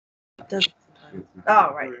does it sometimes.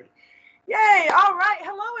 All right. Yay! All right.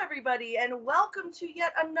 Hello, everybody, and welcome to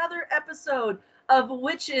yet another episode of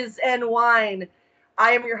Witches and Wine.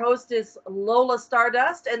 I am your hostess, Lola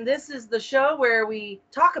Stardust, and this is the show where we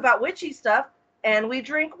talk about witchy stuff and we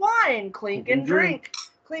drink wine. Clink and drink.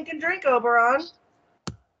 Clink and drink, Oberon.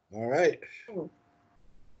 All right.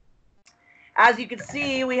 As you can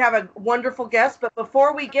see, we have a wonderful guest, but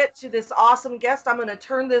before we get to this awesome guest, I'm going to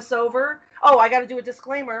turn this over. Oh, I got to do a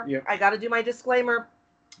disclaimer. Yep. I got to do my disclaimer.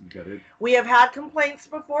 Got it. We have had complaints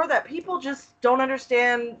before that people just don't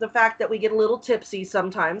understand the fact that we get a little tipsy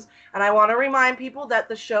sometimes. And I want to remind people that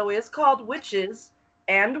the show is called Witches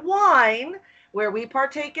and Wine, where we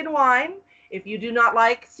partake in wine. If you do not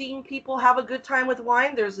like seeing people have a good time with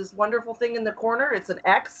wine, there's this wonderful thing in the corner. It's an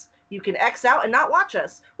X. You can X out and not watch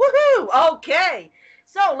us. Woohoo! Okay.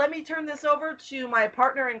 So let me turn this over to my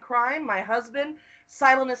partner in crime, my husband,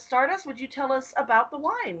 Silenus Stardust. Would you tell us about the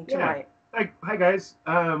wine tonight? Yeah. Hi guys.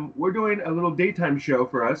 We're doing a little daytime show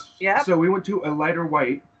for us. Yeah. So we went to a lighter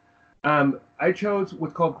white. I chose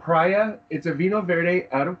what's called Praia. It's a Vinho Verde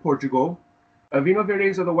out of Portugal. Vinho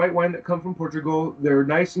Verdes are the white wine that come from Portugal. They're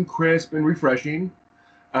nice and crisp and refreshing.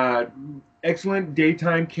 Excellent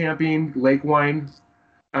daytime camping lake wine.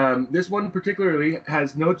 This one particularly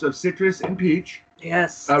has notes of citrus and peach.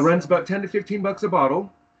 Yes. Runs about $10 to $15 a bottle.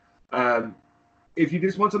 If you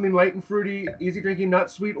just want something light and fruity, easy drinking,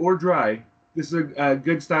 not sweet or dry, this is a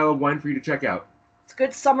good style of wine for you to check out. It's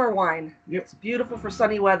good summer wine. Yep. It's beautiful for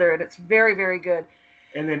sunny weather, and it's very, very good.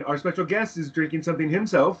 And then our special guest is drinking something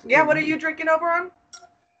himself. Yeah, what are you drinking, Oberon?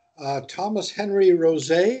 Thomas Henry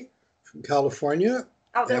Rosé from California.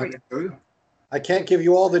 Oh, there we go. I can't give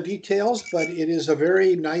you all the details, but it is a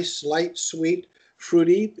very nice, light, sweet,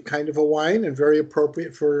 fruity kind of a wine and very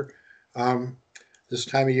appropriate for this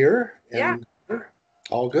time of year. And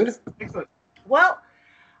all good. Excellent. Well,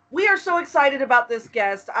 we are so excited about this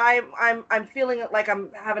guest. I'm feeling like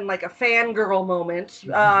I'm having like a fangirl moment.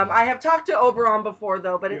 I have talked to Oberon before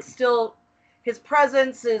though, but it's still, his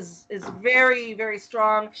presence is very, very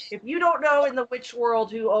strong. If you don't know in the witch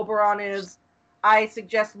world who Oberon is, I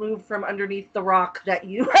suggest move from underneath the rock that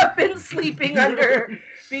you have been sleeping under,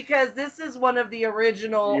 because this is one of the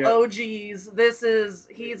original OGs.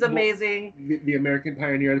 He's amazing. The American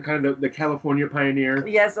pioneer, kind of the California pioneer.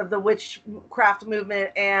 Yes, of the witchcraft movement,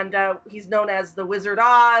 and he's known as the Wizard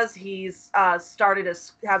Oz. He's has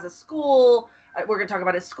a school. We're going to talk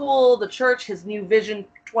about his school, the church, his new Vision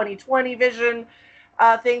 2020 vision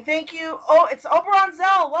thing. Thank you. Oh, it's Oberon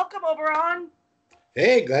Zell. Welcome, Oberon.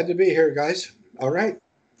 Hey, glad to be here, guys. All right.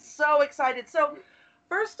 So excited. So,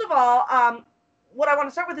 first of all, what I want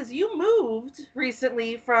to start with is you moved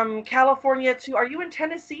recently from California to, are you in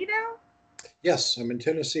Tennessee now? Yes, I'm in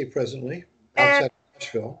Tennessee presently, outside of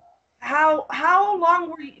Nashville. How long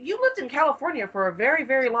were you lived in California for a very,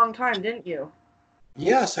 very long time, didn't you?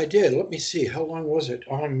 Yes, I did. Let me see. How long was it?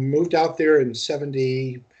 I moved out there in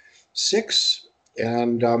 76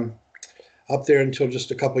 and up there until just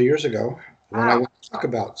a couple of years ago. When I want to talk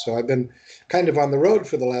about. So I've been kind of on the road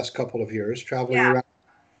for the last couple of years, traveling around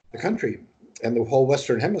the country and the whole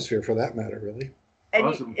Western Hemisphere for that matter, really. And,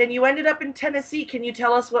 awesome. You ended up in Tennessee. Can you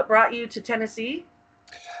tell us what brought you to Tennessee?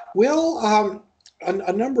 Well,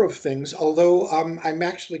 a number of things, although I'm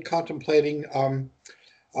actually contemplating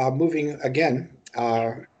moving again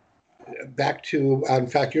back to, in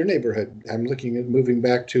fact, your neighborhood. I'm looking at moving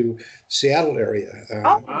back to Seattle area.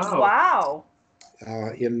 Wow.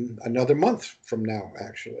 In another month from now,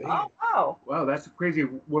 actually. Oh, wow. Wow, that's crazy.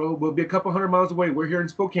 We'll be a couple hundred miles away. We're here in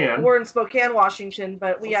Spokane. We're in Spokane, Washington,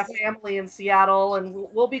 but we have family in Seattle, and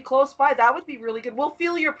we'll be close by. That would be really good. We'll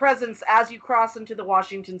feel your presence as you cross into the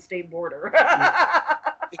Washington state border.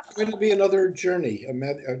 It's going to be another journey,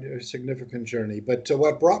 a significant journey. But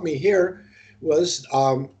what brought me here was,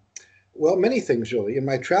 well, many things, really. In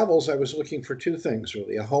my travels, I was looking for two things,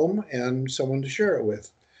 really, a home and someone to share it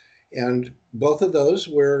with. And both of those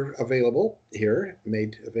were available here,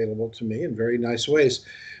 made available to me in very nice ways.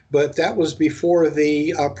 But that was before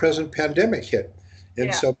the present pandemic hit.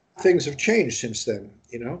 And so things have changed since then,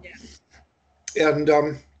 you know. Yeah. And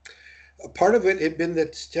part of it had been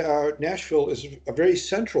that Nashville is very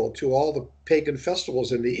central to all the pagan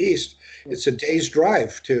festivals in the East. It's a day's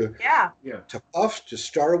drive to Puff, to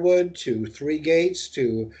Starwood, to Three Gates,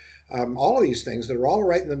 to all of these things that are all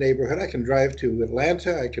right in the neighborhood. I can drive to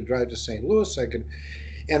Atlanta, I can drive to St. Louis,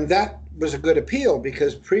 and that was a good appeal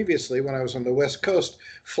because previously when I was on the West Coast,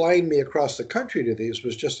 flying me across the country to these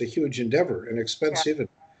was just a huge endeavor and expensive and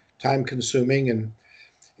time consuming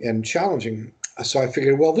and challenging. So I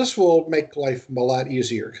figured, well, this will make life a lot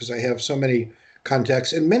easier because I have so many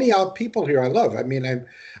contexts, and many people here I love. I mean,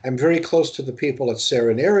 I'm very close to the people at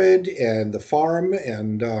Sarah and Arid and the farm,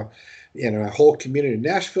 and a whole community in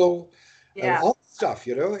Nashville, Yeah. all stuff.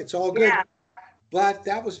 It's all good. Yeah. But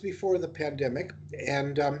that was before the pandemic,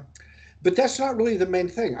 and but that's not really the main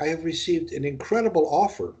thing. I have received an incredible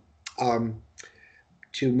offer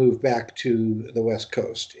to move back to the West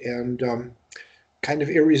Coast, and kind of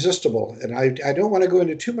irresistible. And I don't want to go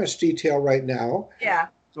into too much detail right now. Yeah.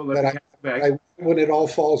 So But when it all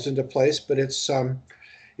falls into place, but it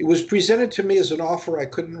was presented to me as an offer I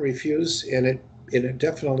couldn't refuse, and it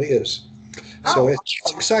definitely is. So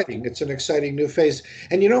it's exciting. It's an exciting new phase.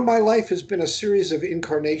 And my life has been a series of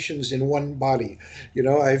incarnations in one body.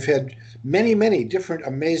 I've had many, many different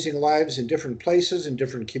amazing lives in different places, in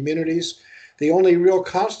different communities. The only real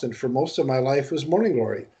constant for most of my life was Morning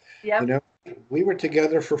Glory. Yep. We were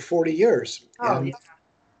together for 40 years. Oh,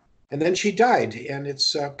 and then she died, and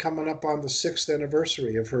it's coming up on the 6th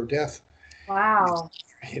anniversary of her death. wow.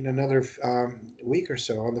 In another week or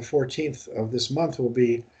so, on the 14th of this month, will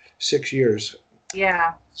be 6 years.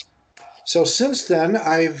 Yeah. So since then,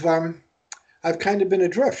 I've kind of been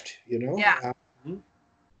adrift. Yeah.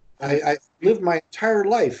 I've lived my entire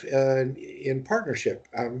life in partnership.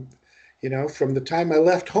 From the time I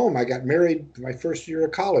left home, I got married my first year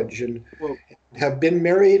of college, and have been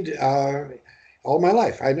married all my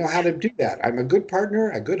life. I know how to do that. I'm a good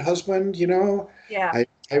partner, a good husband. Yeah.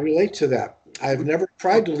 I relate to that. I've never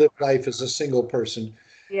tried to live life as a single person.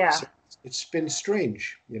 Yeah. So it's been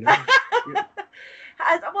strange. Well,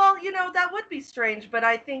 that would be strange, but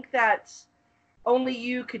I think that only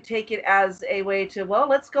you could take it as a way to, well,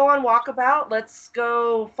 let's go on walkabout. Let's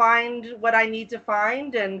go find what I need to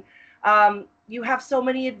find. And you have so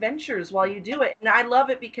many adventures while you do it. And I love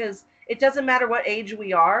it because it doesn't matter what age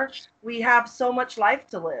we are. We have so much life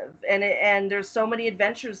to live, and there's so many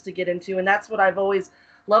adventures to get into. And that's what I've always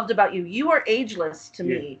loved about you. You are ageless to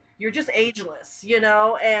me. You're just ageless,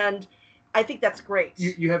 and I think that's great.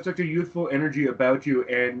 You have such a youthful energy about you,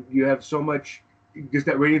 and you have so much, just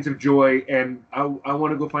that radiance of joy, and I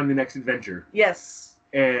want to go find the next adventure. Yes.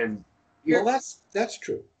 And well, that's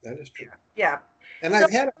true. That is true. Yeah. And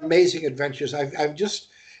I've had amazing adventures. I've just,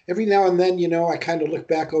 every now and then, I kind of look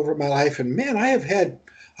back over my life, and man, I have had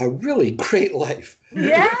a really great life.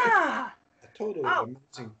 Yeah. Totally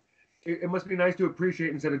amazing. It must be nice to appreciate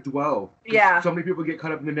instead of dwell. Yeah. So many people get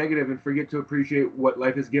caught up in the negative and forget to appreciate what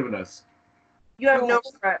life has given us. You have no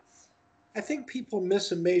regrets. I think people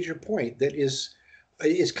miss a major point that is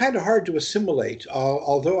kind of hard to assimilate,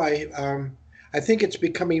 although I think it's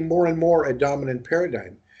becoming more and more a dominant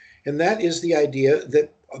paradigm. And that is the idea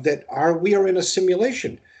that we are in a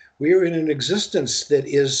simulation. We are in an existence that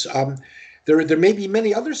is, there may be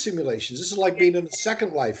many other simulations. This is like being in a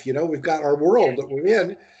second life. We've got our world that we're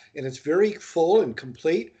in, and it's very full and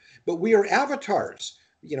complete, but we are avatars.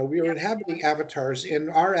 We are inhabiting avatars,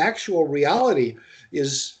 and our actual reality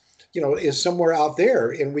is somewhere out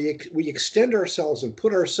there, and we extend ourselves and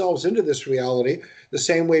put ourselves into this reality the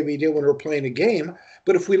same way we do when we're playing a game.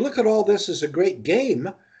 But if we look at all this as a great game,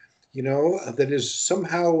 that is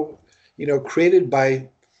somehow, created by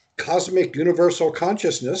cosmic universal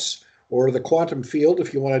consciousness, or the quantum field,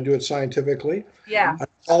 if you want to do it scientifically. Yeah.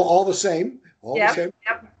 All the same. The same.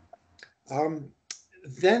 Yep.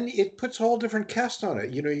 Then it puts a whole different cast on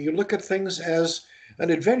it. You look at things as an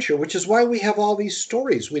adventure, which is why we have all these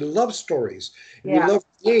stories. We love stories. We love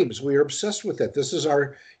games. We are obsessed with it. This is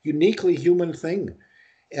our uniquely human thing.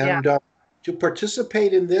 And to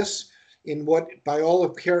participate in this, in what by all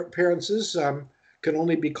appearances can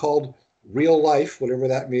only be called real life, whatever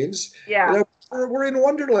that means. Yeah. We're in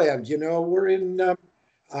Wonderland. We're in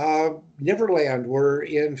Neverland. We're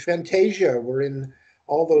in Fantasia. We're in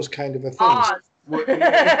all those kind of things.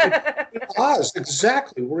 Oz,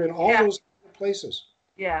 exactly. We're in all those places.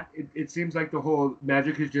 Yeah. It seems like the whole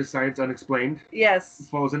magic is just science unexplained. Yes.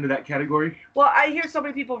 Falls into that category. Well, I hear so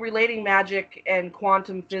many people relating magic and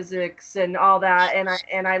quantum physics and all that,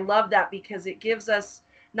 and I love that because it gives us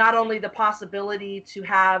not only the possibility to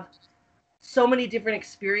have so many different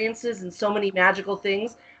experiences and so many magical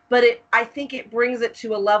things, but I think it brings it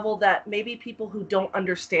to a level that maybe people who don't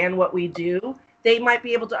understand what we do, they might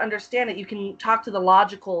be able to understand it. You can talk to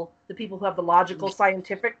the people who have the logical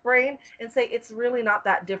scientific brain and say it's really not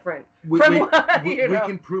that different. We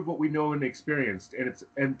can prove what we know and experienced, and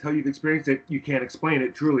until you've experienced it, you can't explain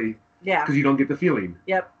it truly. Yeah. Because you don't get the feeling.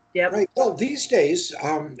 Yep. Right. Well, these days,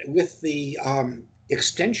 with the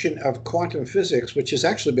extension of quantum physics, which has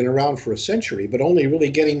actually been around for a century, but only really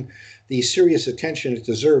getting the serious attention it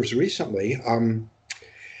deserves recently,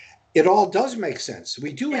 It all does make sense.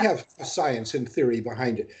 We do Yeah. have science and theory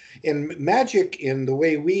behind it. And magic, in the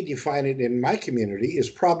way we define it in my community, is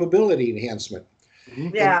probability enhancement.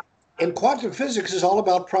 Mhm. Yeah. And quantum physics is all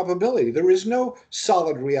about probability. There is no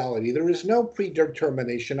solid reality. There is no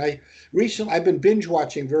predetermination. I've been binge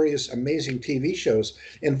watching various amazing TV shows,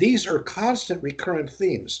 and these are constant recurrent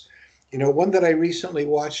themes. One that I recently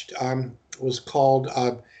watched was called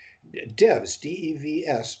Devs,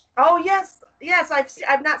 Devs. Oh yes, yes.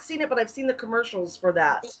 I've not seen it, but I've seen the commercials for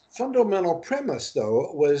that. Fundamental premise,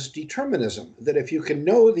 though, was determinism. That if you can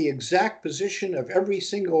know the exact position of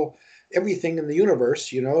everything in the universe,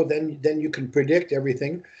 then you can predict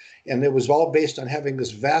everything. And it was all based on having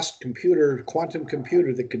this vast quantum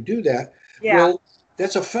computer that could do that. Yeah. Well,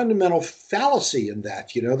 that's a fundamental fallacy in that.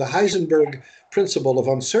 The Heisenberg principle of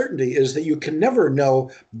uncertainty is that you can never know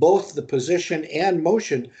both the position and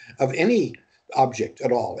motion of any object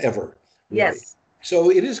at all, ever. Really. Yes. So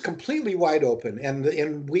it is completely wide open,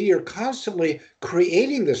 and we are constantly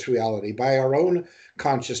creating this reality by our own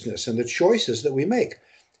consciousness and the choices that we make.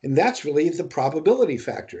 And that's really the probability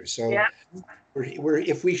factor. So Yeah.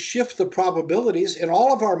 if we shift the probabilities, and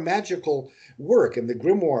all of our magical work and the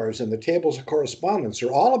grimoires and the tables of correspondence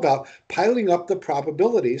are all about piling up the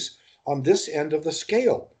probabilities on this end of the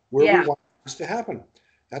scale where Yeah. we want things to happen.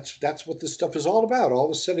 That's what this stuff is all about. All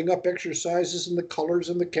the setting up exercises and the colors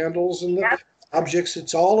and the candles and the Yep. objects.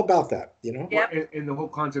 It's all about that, Yep. And the whole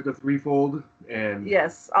concept of threefold and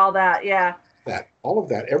Yes. All that. Yeah. all of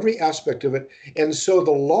that, every aspect of it. And so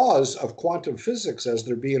the laws of quantum physics, as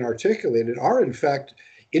they're being articulated, are in fact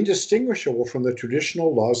indistinguishable from the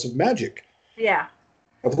traditional laws of magic. Yeah.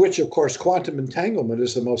 Of which, of course, quantum entanglement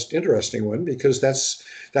is the most interesting one, because that's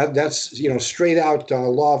straight out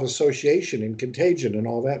law of association and contagion and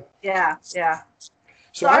all that. Yeah. Yeah.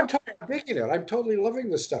 So I'm totally digging it. I'm totally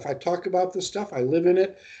loving this stuff. I talk about this stuff. I live in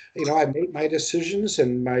it. I make my decisions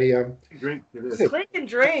and my drink to this. Click and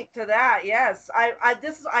drink to that. Yes. I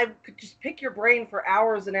could just pick your brain for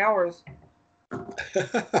hours and hours.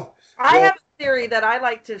 I have a theory that I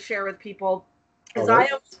like to share with people, because I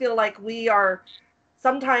always feel like we are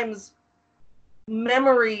sometimes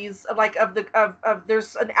memories of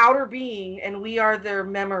there's an outer being, and we are their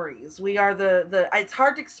memories. We are the it's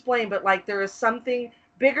hard to explain, but like there is something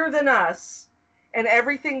bigger than us, and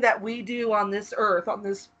everything that we do on this earth, on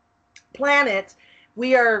this planet,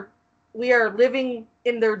 we are living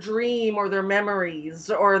in their dream or their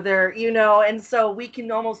memories or their, and so we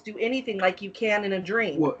can almost do anything like you can in a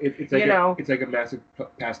dream. Well, it's like a massive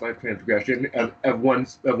past life transgression of one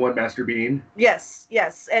master being. Yes,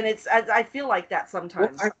 and I feel like that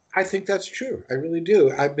sometimes. Well, I think that's true. I really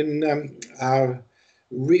do. I've been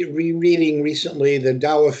rereading recently the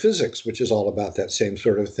Tao of Physics, which is all about that same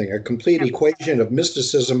sort of thing, a complete equation of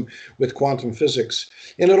mysticism with quantum physics.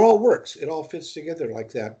 And it all works. It all fits together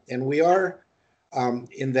like that. And we are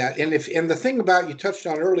in that. And the thing about, you touched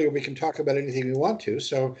on earlier, we can talk about anything we want to.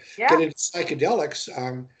 So get into psychedelics.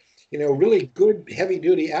 Really good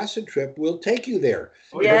heavy-duty acid trip will take you there.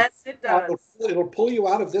 Yes, it does. It'll pull you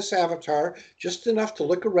out of this avatar just enough to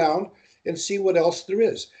look around and see what else there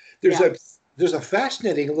is. There's a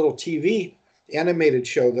fascinating little TV animated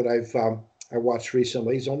show that I watched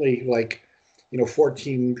recently. It's only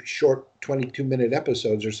 14 short 22-minute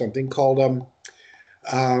episodes or something, called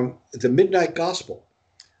The Midnight Gospel.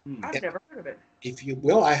 I've never heard of it.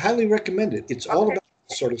 I highly recommend it. It's all about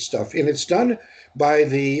this sort of stuff, and it's done by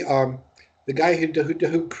the guy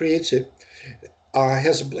who creates it.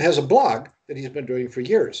 Has a blog that he's been doing for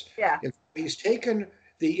years. Yeah. And he's taken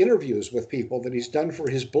the interviews with people that he's done for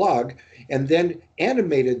his blog and then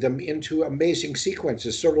animated them into amazing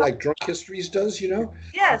sequences, sort of like Drunk Histories does,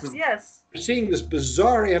 Yes. You're seeing this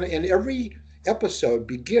bizarre, and every episode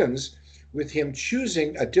begins with him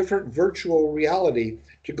choosing a different virtual reality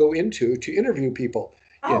to go into to interview people.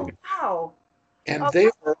 Oh, wow. And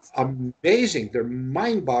they are amazing. They're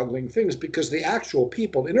mind-boggling things, because the actual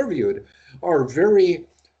people interviewed are very,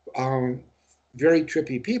 very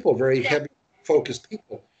trippy people, very heavy focused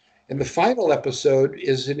people. And the final episode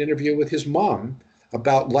is an interview with his mom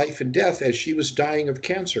about life and death as she was dying of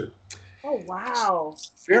cancer. Oh, wow.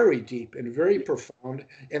 Very deep and very profound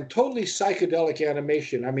and totally psychedelic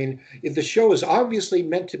animation. I mean, the show is obviously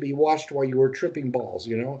meant to be watched while you were tripping balls,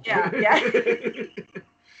 Yeah.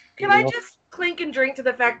 Can I just clink and drink to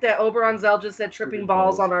the fact that Oberon Zell just said tripping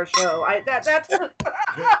balls on our show? That's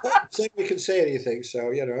Say we can say anything,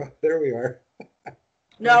 so there we are.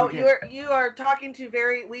 No, you are talking to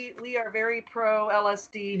we are very pro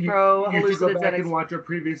LSD, pro hallucinogenics. You should go back and watch our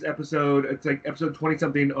previous episode. It's like episode 20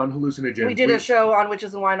 something on hallucinogens. We did a show on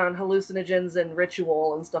Witches and Wine on hallucinogens and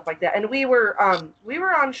ritual and stuff like that, and we were on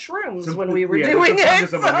shrooms when we were doing it.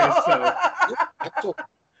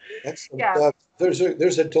 So.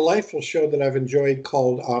 There's a delightful show that I've enjoyed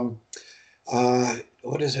called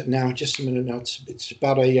what is it now? Just a minute now. It's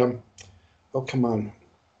about a oh come on.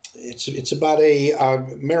 It's about a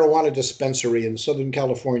marijuana dispensary in Southern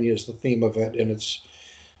California is the theme of it, and it's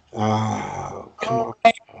come on.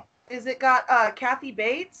 Is it got Kathy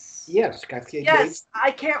Bates? Yes, Kathy Bates. Yes,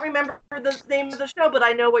 I can't remember the name of the show, but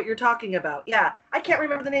I know what you're talking about. Yeah, I can't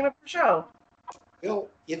remember the name of the show. Well,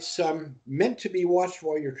 it's meant to be watched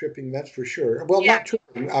while you're tripping, that's for sure. Well, not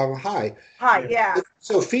tripping, high. High, yeah.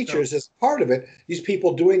 So features as part of it these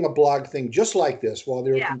people doing a blog thing just like this while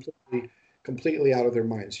they're completely out of their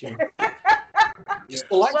minds. You know? Just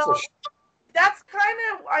delightful. Well, that's kind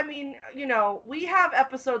of, I mean, you know, we have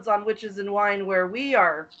episodes on Witches and Wine where we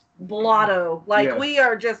are blotto. Like, we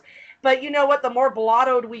are just, but you know what? The more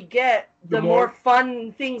blottoed we get, the more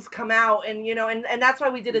fun things come out. And, you know, and that's why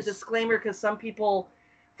we did a disclaimer, because some people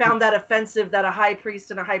found that offensive that a high priest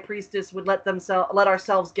and a high priestess would let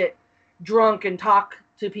ourselves get drunk and talk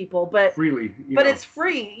to people, but freely, it's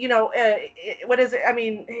free, you know. What is it? I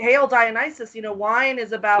mean, Hail Dionysus, you know, wine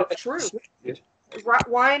is about truth.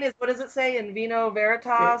 Wine is, what does it say in Vino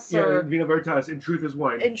Veritas? Or Vino Veritas, in truth is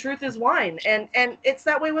wine. In truth is wine, and it's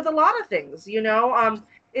that way with a lot of things, you know.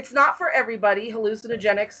 It's not for everybody.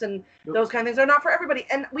 Hallucinogenics and those kind of things are not for everybody,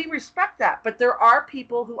 and we respect that. But there are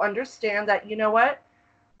people who understand that, you know what,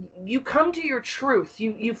 you come to your truth,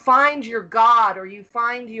 you find your God, or you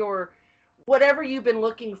find your whatever you've been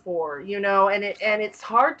looking for, you know, and it's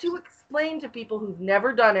hard to explain to people who've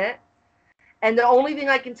never done it. And the only thing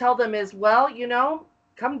I can tell them is, well, you know,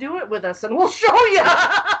 come do it with us and we'll show you.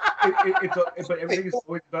 But everything is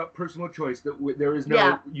always about personal choice. There is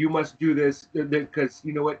no, you must do this, because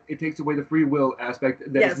you know what? It takes away the free will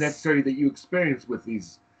aspect that is necessary that you experience with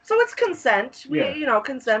these. So it's consent. You know,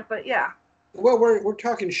 consent, but Well, we're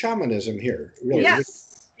talking shamanism here, really.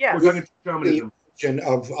 Yes. We're talking shamanism.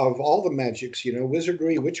 Of all the magics, you know,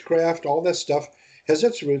 wizardry, witchcraft, all that stuff has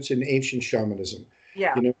its roots in ancient shamanism.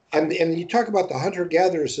 Yeah. You know, and you talk about the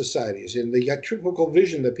hunter-gatherer societies, and the typical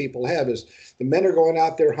vision that people have is the men are going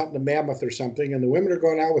out there hunting a mammoth or something, and the women are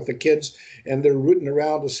going out with the kids, and they're rooting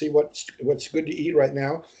around to see what's good to eat right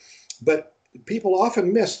now. But people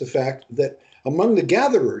often miss the fact that among the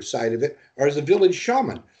gatherers side of it are the village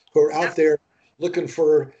shaman who are out there looking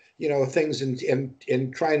for, you know, things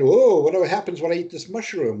and trying to, what happens when I eat this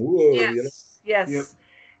mushroom? Whoa, yes. You know? Yes. Yep.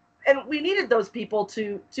 And we needed those people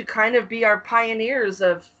to kind of be our pioneers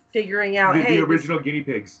of figuring out, the original guinea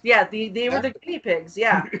pigs. Yeah, they were the guinea pigs.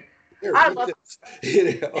 Yeah. I love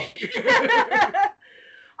you know.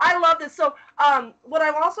 I love this. So, what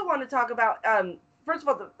I also want to talk about, first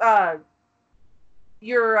of all,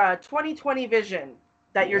 your 2020 vision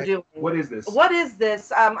that you're doing. What is this? What is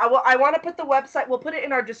this? I want to put the website. We'll put it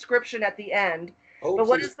in our description at the end. Oh, but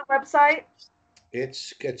what is the website?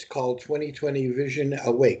 It's called 2020 Vision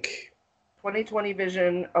Awake. 2020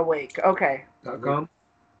 Vision Awake. Okay. .com?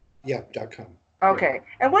 Yeah, .com. Okay.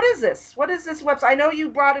 And what is this? What is this website? I know you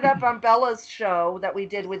brought it up on Bella's show that we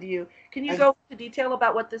did with you. Can you go into detail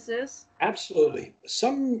about what this is? Absolutely.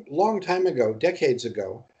 Some long time ago, decades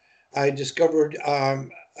ago, I discovered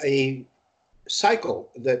a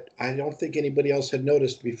cycle that I don't think anybody else had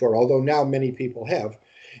noticed before, although now many people have.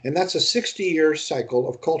 And that's a 60-year cycle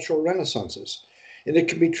of cultural renaissances. And it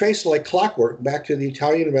can be traced like clockwork back to the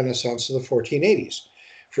Italian Renaissance of the 1480s.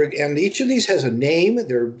 And each of these has a name.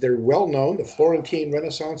 They're well known. The Florentine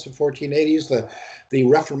Renaissance of 1480s, the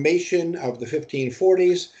Reformation of the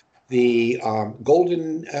 1540s, the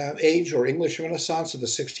Golden Age or English Renaissance of the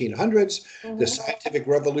 1600s, the Scientific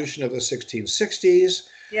Revolution of the 1660s,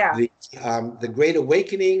 the Great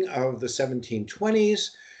Awakening of the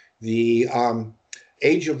 1720s, the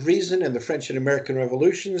Age of Reason and the French and American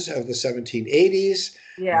Revolutions of the 1780s,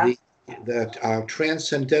 the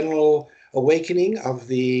Transcendental Awakening of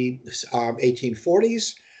the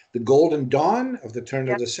 1840s, the Golden Dawn of the turn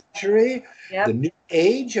of the century, the New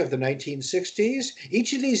Age of the 1960s.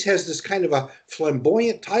 Each of these has this kind of a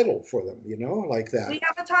flamboyant title for them, you know, like that. Do we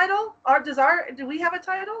have a title? Do we have a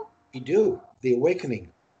title? We do. The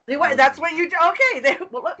Awakening. That's what you do. Okay. Exactly.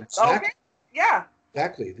 Okay. Yeah.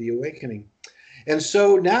 Exactly. The Awakening. And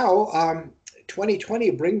so now,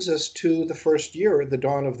 2020 brings us to the first year, the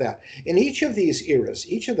dawn of that. In each of these eras,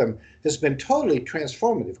 each of them has been totally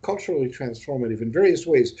transformative, culturally transformative in various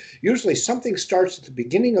ways. Usually something starts at the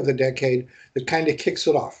beginning of the decade that kind of kicks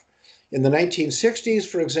it off. In the 1960s,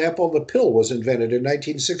 for example, the pill was invented in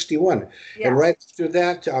 1961. Yeah. And right after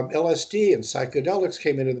that, LSD and psychedelics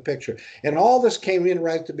came into the picture. And all this came in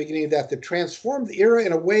right at the beginning of that transformed the era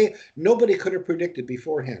in a way nobody could have predicted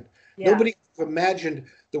beforehand. Yeah. Nobody could have imagined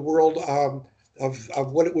the world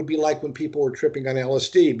of what it would be like when people were tripping on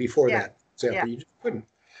LSD before that. For example, you just couldn't.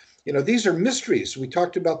 You know, these are mysteries. We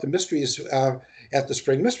talked about the mysteries at the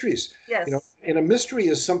Spring Mysteries. Yes. You know, and a mystery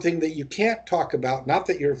is something that you can't talk about, not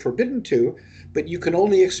that you're forbidden to, but you can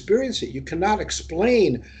only experience it. You cannot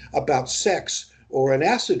explain about sex or an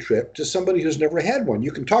acid trip to somebody who's never had one.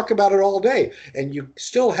 You can talk about it all day, and you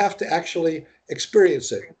still have to actually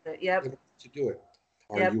experience it. Yep. To do it.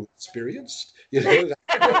 Are Yep. you experienced? You know.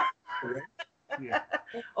 Yeah.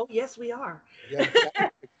 Oh, yes, we are. Yeah,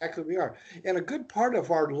 exactly we are. And a good part of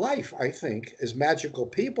our life, I think, as magical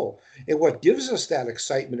people, and what gives us that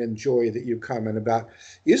excitement and joy that you comment about,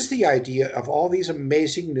 is the idea of all these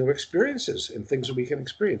amazing new experiences and things that we can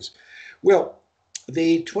experience. Well,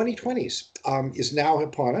 the 2020s is now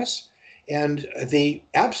upon us, and the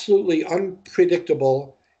absolutely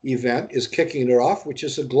unpredictable event is kicking it off, which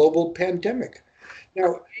is a global pandemic.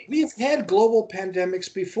 Now, we've had global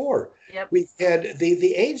pandemics before. Yep. We've had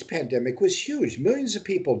the AIDS pandemic was huge. Millions of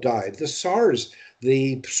people died. The SARS,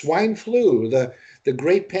 the swine flu, the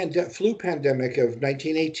great flu pandemic of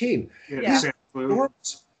 1918. These are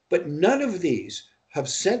enormous, but none of these have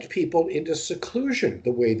sent people into seclusion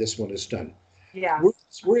the way this one has done. Yeah.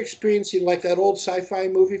 We're experiencing like that old sci-fi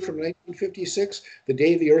movie from 1956, The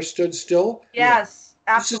Day the Earth Stood Still. Yes,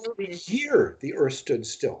 absolutely. This is the year the Earth stood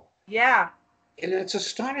still. Yeah. And it's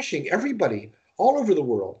astonishing. Everybody all over the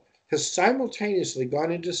world has simultaneously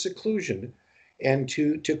gone into seclusion and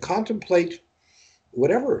to contemplate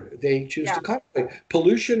whatever they choose to contemplate.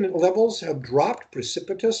 Pollution levels have dropped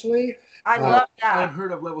precipitously. I love that. I've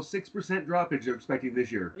heard of level 6% droppage they're expecting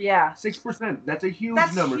this year. Yeah. 6%. That's a huge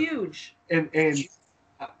That's number. huge. And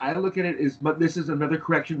I look at it as this is another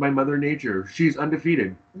correction by Mother Nature. She's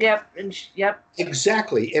undefeated. Yep. Yep.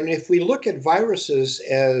 Exactly. And if we look at viruses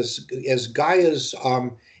as Gaia's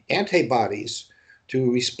antibodies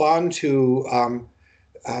to respond to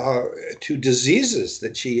diseases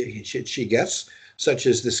that she gets, such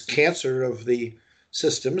as this cancer of the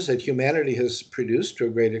systems that humanity has produced to a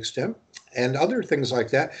great extent, and other things like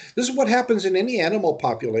that. This is what happens in any animal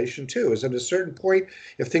population too, is at a certain point,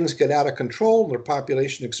 if things get out of control, their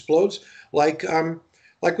population explodes, like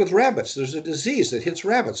with rabbits. There's a disease that hits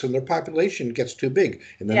rabbits when their population gets too big,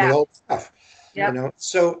 and then they all die. Yep. You know,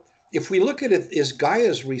 so if we look at it as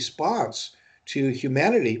Gaia's response to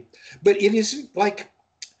humanity, but it isn't like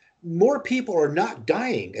more people are not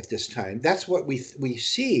dying at this time. That's what we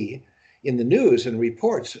see in the news and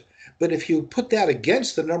reports. But if you put that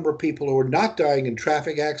against the number of people who are not dying in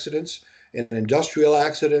traffic accidents and industrial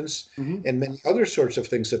accidents and many other sorts of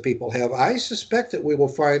things that people have, I suspect that we will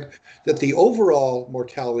find that the overall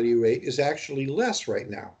mortality rate is actually less right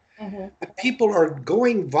now. But people are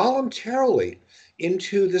going voluntarily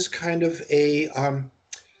into this kind of a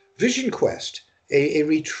vision quest, a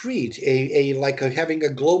retreat, having a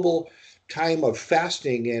global time of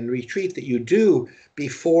fasting and retreat that you do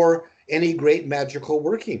before any great magical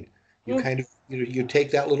working. You kind of, you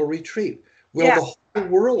take that little retreat. Well, the whole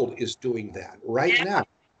world is doing that right now.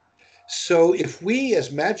 So if we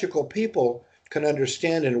as magical people can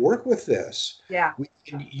understand and work with this, we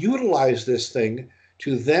can utilize this thing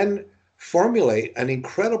to then formulate an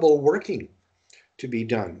incredible working to be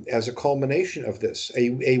done as a culmination of this,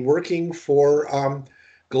 a working for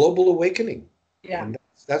global awakening. Yeah. And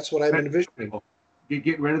that's what I'm envisioning.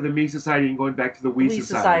 Getting rid of the me society and going back to the we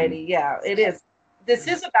society. Yeah, it is. This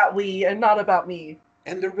is about we and not about me.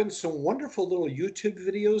 And there have been some wonderful little YouTube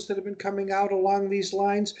videos that have been coming out along these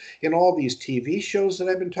lines, and all these TV shows that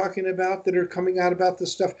I've been talking about that are coming out about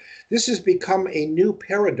this stuff. This has become a new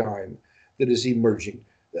paradigm that is emerging.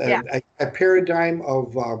 A paradigm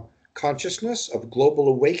of consciousness, of global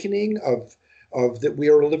awakening, of that we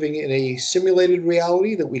are living in a simulated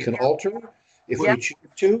reality that we can alter if we choose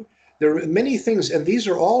to. There are many things, and these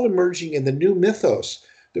are all emerging in the new mythos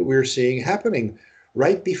that we're seeing happening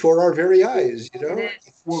right before our very eyes, you know?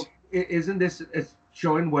 Well, isn't this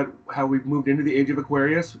showing how we've moved into the age of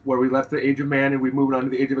Aquarius, where we left the age of man and we moved on to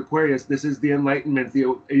the age of Aquarius? This is the enlightenment,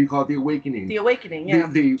 you call it the awakening. The awakening, yeah.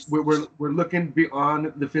 We're looking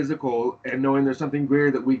beyond the physical and knowing there's something greater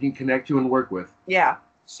that we can connect to and work with. Yeah.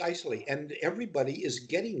 Precisely, and everybody is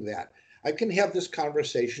getting that. I can have this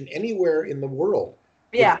conversation anywhere in the world.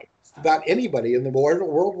 Yeah. About anybody in the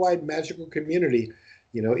worldwide magical community.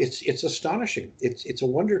 It's astonishing. It's a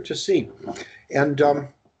wonder to see. And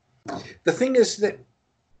the thing is that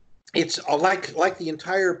it's like the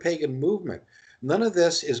entire pagan movement. None of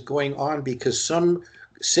this is going on because some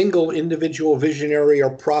single individual visionary or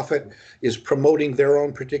prophet is promoting their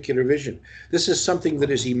own particular vision. This is something that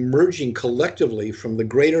is emerging collectively from the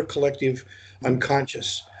greater collective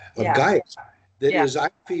unconscious of Gaia that is, I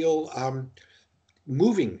feel,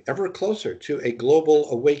 moving ever closer to a global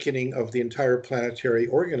awakening of the entire planetary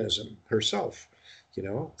organism herself,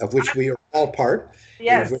 of which we are all part,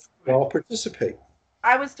 and of which we all participate.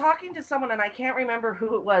 I was talking to someone, and I can't remember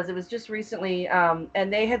who it was. It was just recently,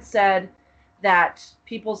 and they had said that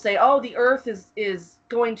people say, "Oh, the Earth is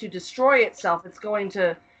going to destroy itself. It's going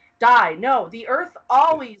to die." No, the Earth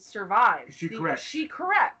always survives. She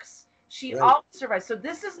corrects. She always survives. So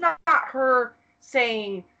this is not her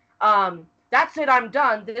saying, "That's it, I'm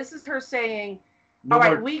done." This is her saying, "All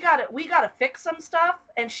right, we gotta fix some stuff,"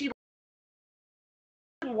 and she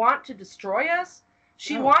doesn't want to destroy us.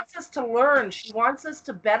 She wants us to learn. She wants us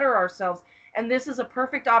to better ourselves. And this is a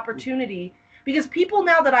perfect opportunity because people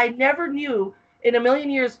now that I never knew in a million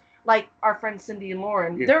years, like our friends Cindy and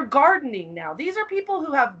Lauren, they're gardening now. These are people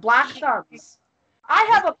who have black thumbs. I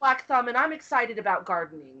have a black thumb and I'm excited about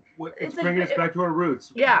gardening. It's bringing us back to our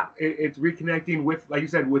roots. Yeah. It's reconnecting with, like you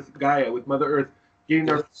said, with Gaia, with Mother Earth, getting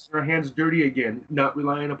our hands dirty again, not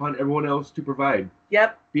relying upon everyone else to provide.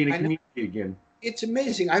 Yep. Being a community again. It's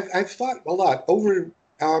amazing. I've thought a lot over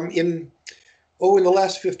in the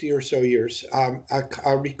last 50 or so years.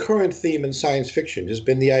 A recurrent theme in science fiction has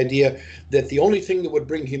been the idea that the only thing that would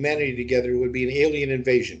bring humanity together would be an alien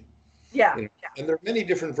invasion. Yeah. And there are many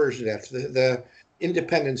different versions of that. The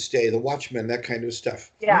Independence Day, the Watchmen, that kind of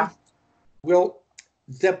stuff. Yeah. Well,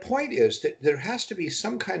 the point is that there has to be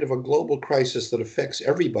some kind of a global crisis that affects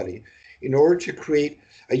everybody in order to create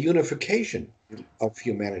a unification of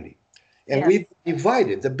humanity. And we've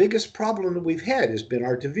divided. The biggest problem that we've had has been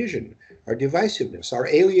our division, our divisiveness, our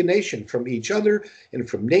alienation from each other and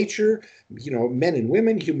from nature, men and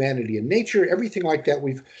women, humanity and nature, everything like that.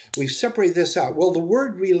 We've separated this out. Well, the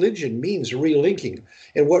word religion means relinking.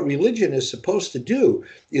 And what religion is supposed to do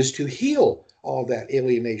is to heal all that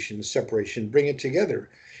alienation and separation, bring it together.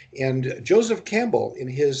 And Joseph Campbell, in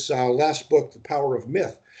his last book, The Power of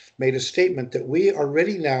Myth, made a statement that we are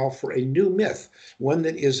ready now for a new myth, one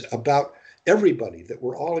that is about everybody, that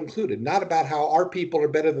we're all included, not about how our people are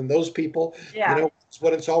better than those people. It's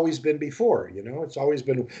what it's always been before. It's always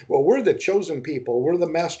been, well, we're the chosen people, we're the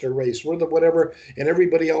master race, we're the whatever, and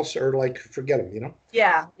everybody else are like, forget them,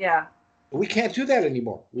 Yeah. But we can't do that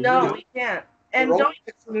anymore. We can't. And we're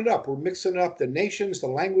mixing it up. We're mixing up the nations, the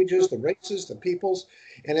languages, the races, the peoples.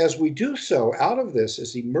 And as we do so, out of this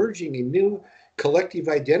is emerging a new collective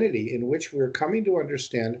identity in which we're coming to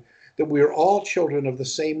understand that we are all children of the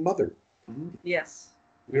same mother. Yes.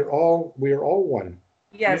 We are all one.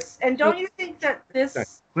 Yes. And don't you think that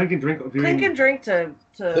this Clink and drink to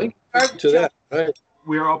that, right?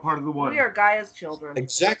 We are all part of the one. We are Gaia's children.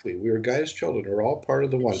 Exactly. We are Gaia's children. We're all part of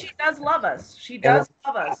the one. She does love us. She does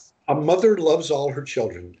love us. A mother loves all her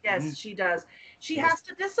children. Yes, she does. She has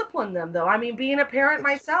to discipline them, though. I mean, being a parent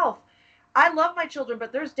myself, I love my children,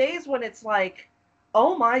 but there's days when it's like,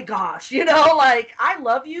 oh my gosh, like, I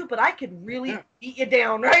love you, but I could really beat you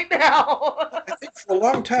down right now. I think for a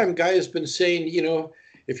long time, Guy has been saying,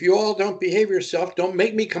 if you all don't behave yourself, don't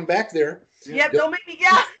make me come back there. Yeah, don't make me,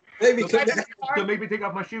 Don't make me take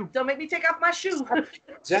off my shoe. Don't make me take off my shoe.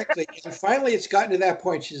 Exactly. And finally, it's gotten to that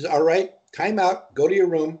point. She says, all right, time out, go to your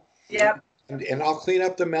room. Yep. And I'll clean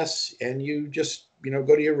up the mess, and you just,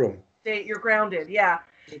 go to your room. You're grounded, yeah.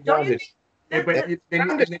 Don't you think and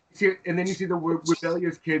then you see the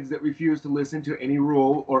rebellious kids that refuse to listen to any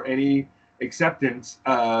rule or any acceptance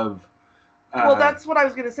of. Well, that's what I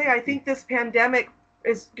was going to say. I think this pandemic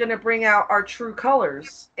is going to bring out our true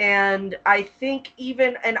colors, and I think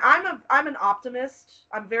and I'm an optimist.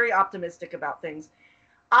 I'm very optimistic about things.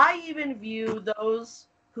 I even view those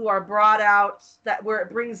who are brought out where it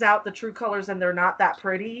brings out the true colors and they're not that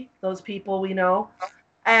pretty. Those people we know.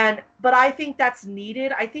 But I think that's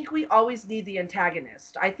needed. I think we always need the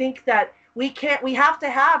antagonist. I think that we have to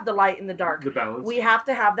have the light and the dark. The balance. We have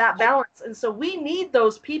to have that balance. And so we need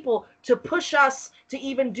those people to push us to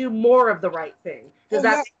even do more of the right thing. Does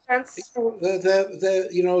that make sense?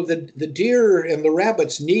 The deer and the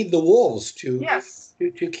rabbits need the wolves to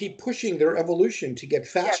keep pushing their evolution to get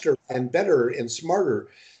faster and better and smarter.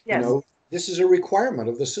 Yes. This is a requirement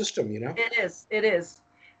of the system, It is.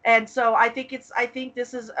 And so I think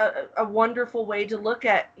this is a wonderful way to look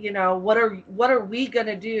at, what are we going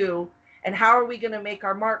to do and how are we going to make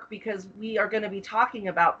our mark, because we are going to be talking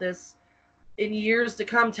about this in years to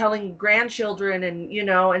come, telling grandchildren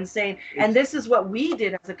and saying, and this is what we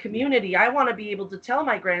did as a community. I want to be able to tell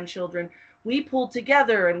my grandchildren, we pulled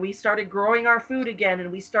together and we started growing our food again,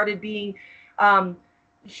 and we started being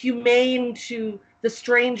humane to the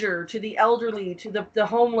stranger, to the elderly, to the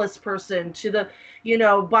homeless person, to the,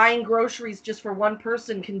 buying groceries just for one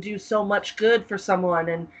person can do so much good for someone.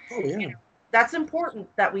 And that's important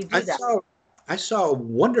that we do that. I saw a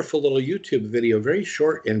wonderful little YouTube video, very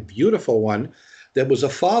short and beautiful one, that was a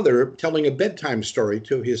father telling a bedtime story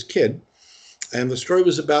to his kid. And the story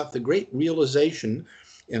was about the great realization,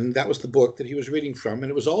 and that was the book that he was reading from.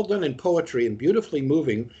 And it was all done in poetry and beautifully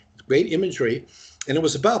moving, great imagery. And it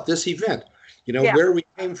was about this event, where we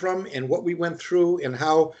came from and what we went through and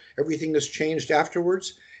how everything has changed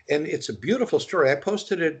afterwards. And it's a beautiful story. I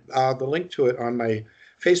posted it, the link to it on my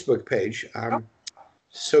Facebook page.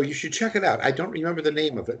 So you should check it out. I don't remember the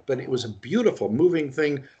name of it, but it was a beautiful, moving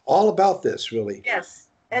thing, all about this, really. Yes,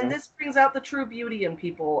 and this brings out the true beauty in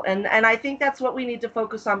people, and I think that's what we need to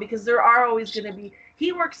focus on, because there are always going to be.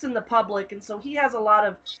 He works in the public, and so he has a lot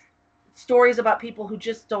of stories about people who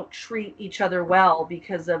just don't treat each other well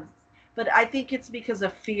but I think it's because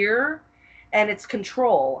of fear and it's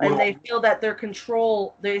control, and they feel that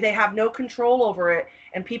they have no control over it,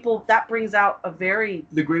 and people, that brings out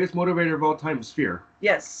the greatest motivator of all time is fear.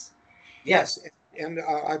 Yes. And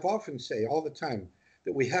I've often say all the time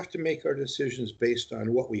that we have to make our decisions based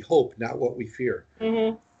on what we hope, not what we fear.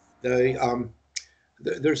 Mm-hmm.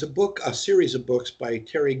 There's a series of books by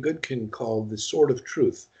Terry Goodkin called The Sword of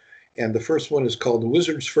Truth, and the first one is called The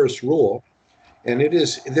Wizard's First Rule. And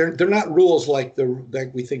they're not rules like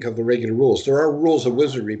we think of the regular rules. There are rules of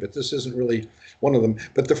wizardry, but this isn't really one of them.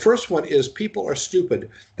 But the first one is, people are stupid.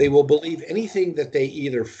 They will believe anything that they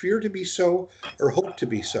either fear to be so or hope to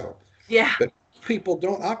be so. Yeah. But people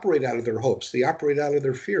don't operate out of their hopes. They operate out of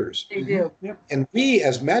their fears. They do. Yep. And we,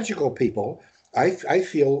 as magical people, I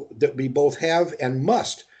feel that we both have and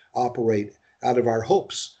must operate out of our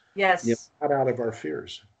hopes. Yes. Not out of our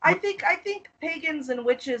fears. I think pagans and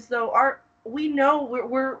witches, though, we know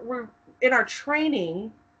we're in our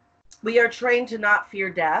training, we are trained to not fear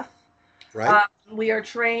death. Right. We are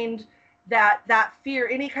trained that fear,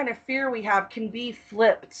 any kind of fear we have, can be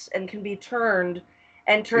flipped and can be turned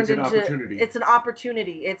into it's an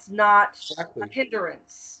opportunity. It's not a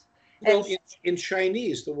hindrance. Well, in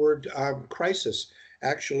Chinese, the word crisis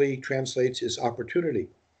actually translates as opportunity.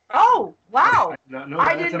 Oh, wow.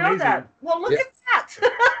 I didn't know amazing. That. Well, look at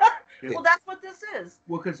that. Well, that's what this is.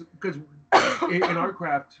 Well, because in our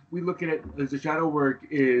craft, we look at it as the shadow work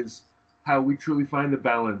is how we truly find the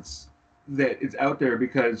balance that is out there,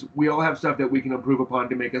 because we all have stuff that we can improve upon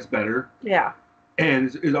to make us better. Yeah.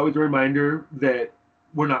 And it's always a reminder that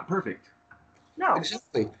we're not perfect. No.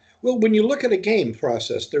 Exactly. Well, when you look at a game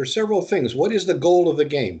process, there are several things. What is the goal of the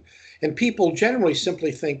game? And people generally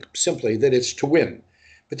think that it's to win.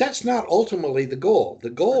 But that's not ultimately the goal. The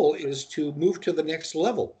goal is to move to the next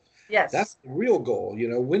level. Yes. That's the real goal.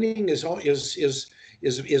 Winning is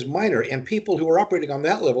minor, and people who are operating on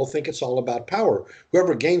that level think it's all about power.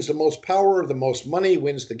 Whoever gains the most power, the most money,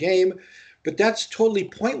 wins the game. But that's totally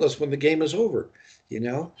pointless when the game is over.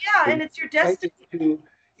 Yeah, and it's your destiny.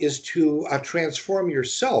 Is to transform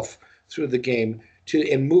yourself through the game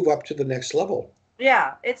and move up to the next level.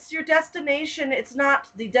 Yeah, it's your destination. It's not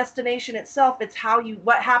the destination itself. It's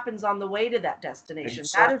what happens on the way to that destination.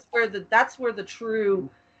 Exactly. That's where the true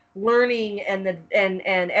learning and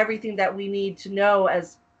everything that we need to know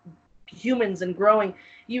as humans and growing.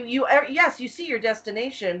 You see your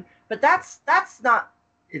destination, but that's not.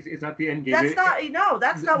 It's not the end game. That's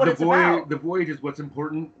not what it's about. The voyage is what's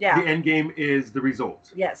important. Yeah. The end game is the result.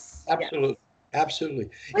 Yes. Absolutely. Yes. Absolutely.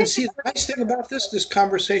 And see, the nice thing about this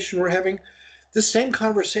conversation we're having, this same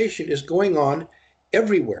conversation is going on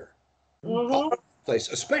everywhere. Mm-hmm. All over the place,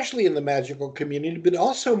 especially in the magical community, but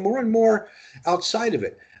also more and more outside of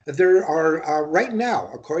it. There are, right now,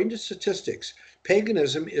 according to statistics,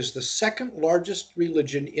 paganism is the second largest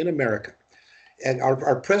religion in America. And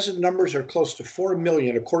our present numbers are close to 4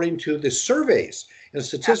 million, according to the surveys and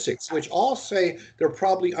statistics, which all say they're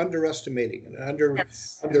probably underestimating and under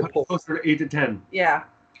closer to 8 to 10. Yeah.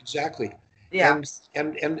 Exactly. Yeah.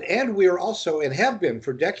 And we are also, and have been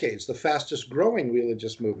for decades, the fastest growing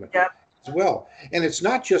religious movement. Yep. As well. And it's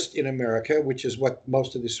not just in America, which is what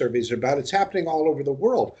most of the surveys are about. It's happening all over the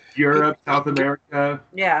world. Europe, South America,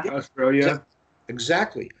 Australia.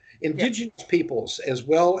 Exactly. Indigenous peoples, as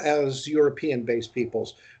well as European-based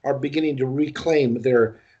peoples, are beginning to reclaim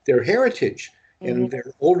their their heritage and their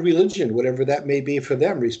old religion, whatever that may be for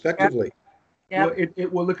them, respectively. Well,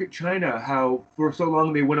 it will look at China, how for so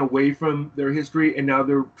long they went away from their history and now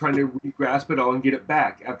they're trying to grasp it all and get it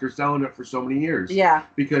back after selling it for so many years. Yeah.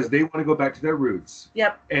 Because they want to go back to their roots.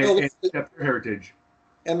 Yep. And accept their heritage.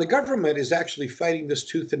 And the government is actually fighting this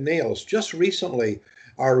tooth and nails. Just recently,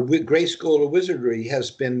 our Grey School of Wizardry has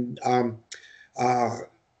been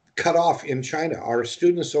cut off in China. Our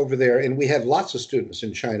students over there, and we had lots of students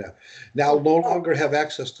in China, now no longer have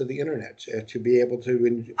access to the internet to be able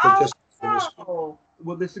to participate.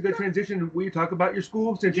 Well, this is a good transition. Will you talk about your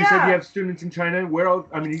school? Since you said you have students in China, where else?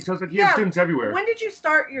 I mean, he tells like you have students everywhere. When did you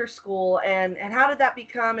start your school, and how did that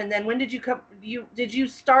become? And then when did you come? Did you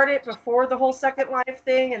start it before the whole Second Life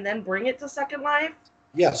thing, and then bring it to Second Life?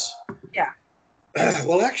 Yes. Yeah.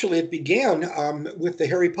 Well, actually, it began with the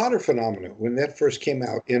Harry Potter phenomenon when that first came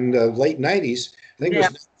out in the late '90s. I think it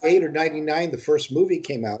was '98 or '99. The first movie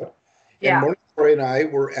came out, and Monique and I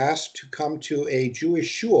were asked to come to a Jewish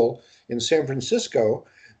shul in San Francisco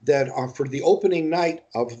that for the opening night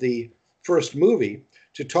of the first movie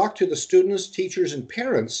to talk to the students, teachers, and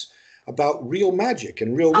parents about real magic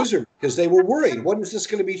and real wizardry, because they were worried. What is this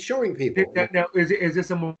going to be showing people? Now, is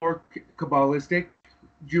this a more Kabbalistic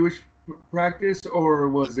Jewish practice, or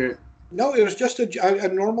was it? No, it was just a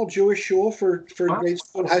normal Jewish shul for grade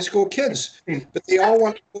school and high school kids. But they all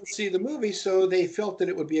wanted to go see the movie, so they felt that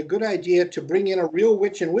it would be a good idea to bring in a real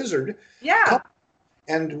witch and wizard. Yeah.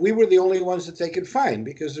 And we were the only ones that they could find,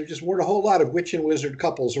 because there just weren't a whole lot of witch and wizard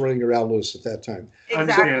couples running around loose at that time.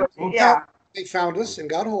 Exactly. Yeah. They found us and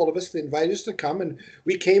got a hold of us. They invited us to come, and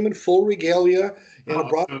we came in full regalia and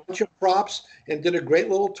brought a bunch of props and did a great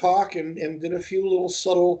little talk and did a few little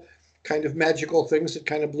subtle kind of magical things that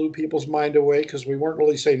kind of blew people's mind away, because we weren't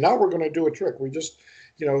really saying, now we're going to do a trick. We just,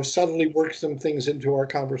 subtly worked some things into our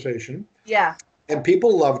conversation. Yeah. And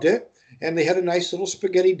people loved it. And they had a nice little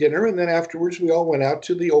spaghetti dinner. And then afterwards, we all went out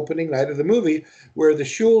to the opening night of the movie, where the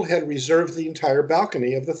shul had reserved the entire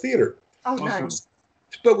balcony of the theater. Oh, nice.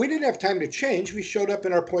 But we didn't have time to change. We showed up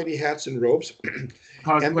in our pointy hats and robes.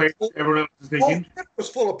 Cosplay, everyone else was thinking. It was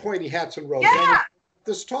full of pointy hats and robes. Yeah.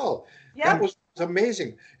 This tall. Yeah. That was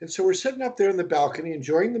amazing. And so we're sitting up there in the balcony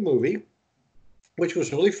enjoying the movie, which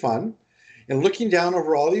was really fun, and looking down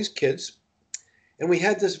over all these kids. And we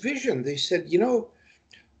had this vision. They said,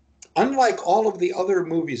 unlike all of the other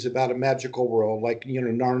movies about a magical world, like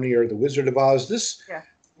Narnia or The Wizard of Oz,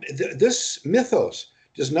 this mythos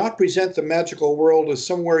does not present the magical world as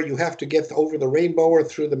somewhere you have to get over the rainbow or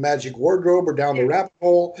through the magic wardrobe or down the rabbit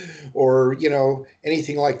hole or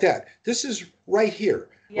anything like that. This is right here,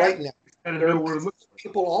 right now. There are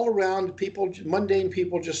people all around. Mundane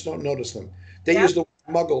people just don't notice them. They use the word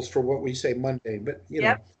muggles for what we say mundane, but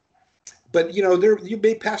But you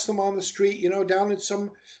may pass them on the street, down in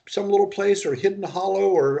some little place or hidden hollow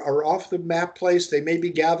or off the map place. They may be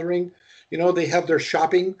gathering. They have their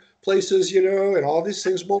shopping places, and all these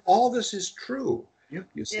things. Well, all this is true. Yep.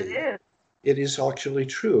 You see, It is. It is actually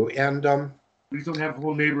true, and we don't have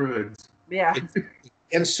whole neighborhoods. Yeah.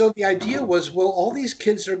 And so the idea was, well, all these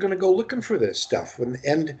kids are going to go looking for this stuff,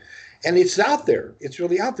 and it's out there. It's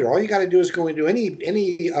really out there. All you got to do is go into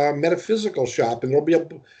any metaphysical shop, and there'll be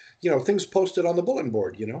things posted on the bulletin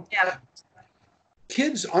board. Yeah.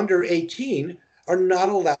 Kids under 18 are not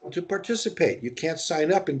allowed to participate. You can't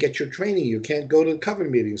sign up and get your training. You can't go to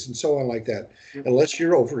coven meetings and so on like that, unless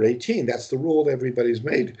you're over 18. That's the rule that everybody's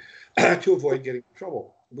made to avoid getting in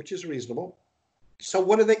trouble, which is reasonable. So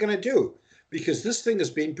what are they going to do? Because this thing is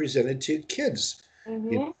being presented to kids.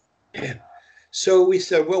 Mm-hmm. So we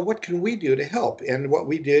said, well, what can we do to help? And what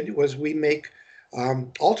we did was we make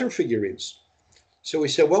altar figurines. So we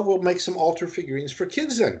said, well, we'll make some altar figurines for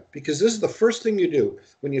kids then, because this is the first thing you do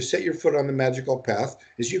when you set your foot on the magical path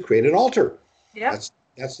is you create an altar. Yeah.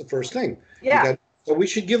 That's the first thing. Yeah. So we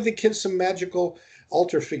should give the kids some magical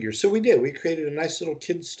altar figures. So we did. We created a nice little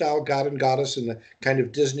kid-style god and goddess in the kind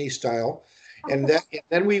of Disney style. And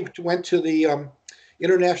then we went to the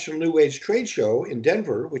International New Age Trade Show in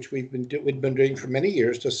Denver, which we'd been doing for many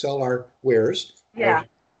years to sell our wares,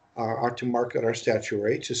 to market our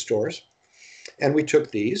statuary to stores. And we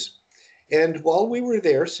took these. And while we were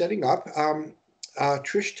there setting up,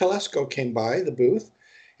 Trish Telesco came by the booth,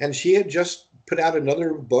 and she had just put out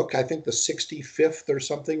another book, I think the 65th or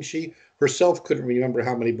something. She herself couldn't remember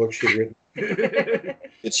how many books she'd written.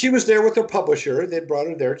 And she was there with her publisher. They brought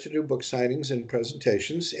her there to do book signings and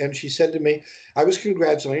presentations. And she said to me, I was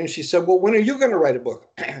congratulating her. She said, well, when are you going to write a book?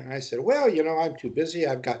 And I said, well, I'm too busy.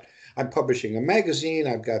 I've got I'm publishing a magazine.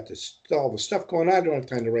 I've got all the stuff going on. I don't have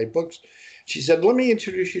time to write books. She said, let me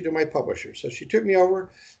introduce you to my publisher. So she took me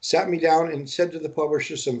over, sat me down, and said to the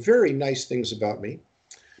publisher some very nice things about me.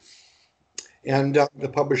 And the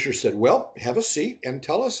publisher said, well, have a seat and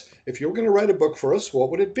tell us, if you were going to write a book for us, what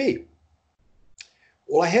would it be?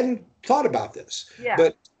 Well, I hadn't thought about this. Yeah.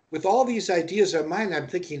 But with all these ideas in mind, I'm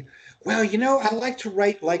thinking, well, I like to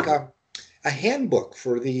write like a handbook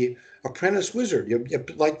for the apprentice wizard,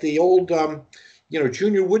 like the old,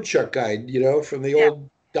 Junior Woodchuck Guide, from the old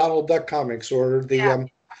Donald Duck comics, or the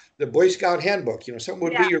Boy Scout handbook. Something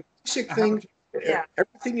would be your basic thing. Yeah.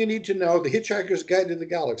 Everything you need to know, the Hitchhiker's Guide to the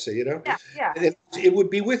Galaxy, Yeah. And it would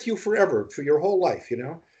be with you forever, for your whole life,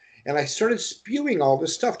 And I started spewing all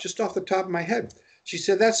this stuff just off the top of my head. She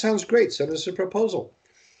said, that sounds great. Send us a proposal.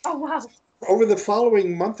 Oh, wow. Over the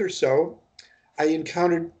following month or so, I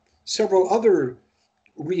encountered several other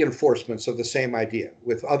reinforcements of the same idea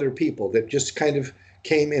with other people that just kind of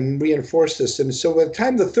came and reinforced this. And so by the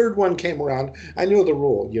time the third one came around, I knew the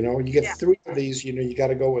rule, you get 3 of these, you got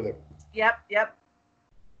to go with it. Yep.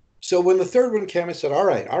 So when the third one came, I said, all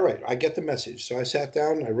right, I get the message. So I sat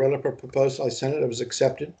down, I wrote up a proposal, I sent it, it was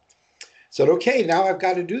accepted. Said, okay, now I've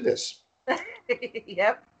got to do this.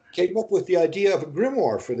 Yep. Came up with the idea of a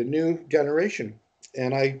grimoire for the new generation.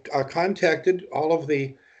 And I contacted all of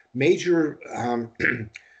the major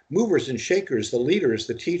movers and shakers, the leaders,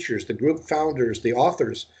 the teachers, the group founders, the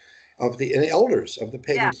authors and elders of the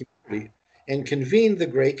pagan community, and convened the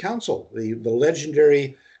Grey Council, the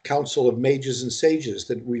legendary council of mages and sages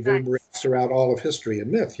that reverberates throughout all of history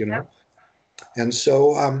and myth, Yep. And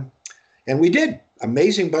so, and we did.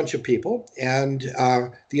 Amazing bunch of people. And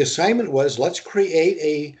the assignment was, let's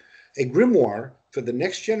create a grimoire for the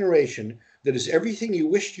next generation that is everything you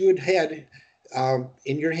wished you had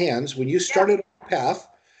in your hands when you started on the path,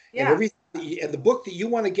 and the book that you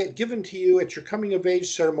want to get given to you at your coming of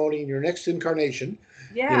age ceremony in your next incarnation.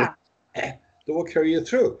 Yeah. That will carry you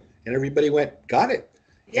through. And everybody went, got it.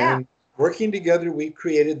 Yeah. And working together, we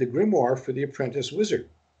created the grimoire for the apprentice wizard.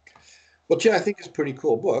 Which I think is a pretty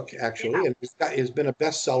cool book, actually. And it's been a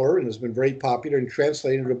bestseller and has been very popular and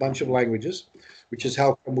translated into a bunch of languages, which is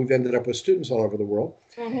how we've ended up with students all over the world.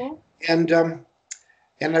 Mm-hmm.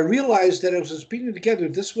 And I realized that as I was putting together,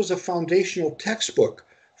 this was a foundational textbook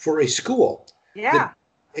for a school that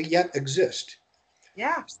yet exists.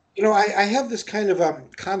 Yeah. I have this kind of a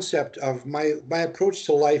concept of my approach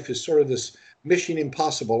to life is sort of this mission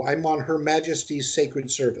impossible. I'm on Her Majesty's sacred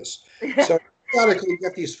service. So periodically you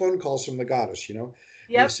get these phone calls from the goddess, Yep.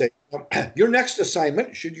 They say, your next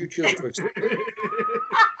assignment, should you choose to accept it.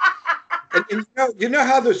 And you know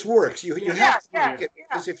how this works. You have to make it,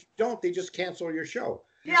 because if you don't, they just cancel your show.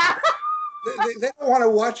 Yeah. They don't want to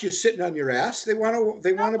watch you sitting on your ass. They want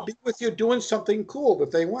to be with you doing something cool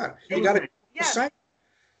that they want. You got to assign.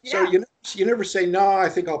 So you never say, no, I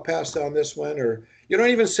think I'll pass on this one, or you don't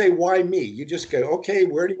even say, why me? You just go, okay,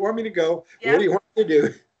 where do you want me to go? What do you want me to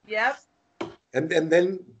do? Yep. And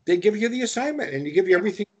then they give you the assignment, and you give you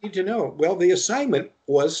everything you need to know. Well, the assignment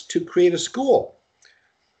was to create a school.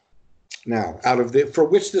 Now, for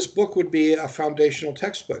which this book would be a foundational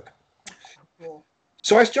textbook. Cool.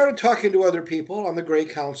 So I started talking to other people on the Grey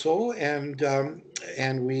Council, and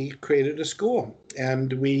we created a school,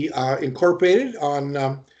 and we incorporated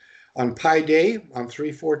on Pi Day on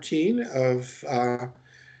 3/14 of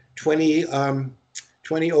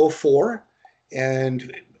 2004,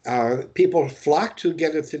 and people flocked to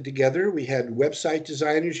get it together. We had website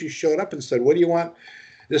designers who showed up and said, what do you want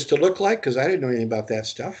this to look like? Because I didn't know anything about that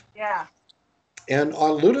stuff. Yeah. And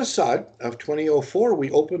on Lunasad of 2004, we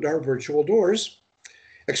opened our virtual doors,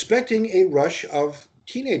 expecting a rush of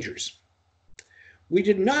teenagers. We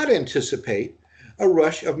did not anticipate a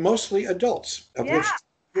rush of mostly adults, of which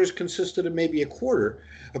teenagers consisted of maybe a quarter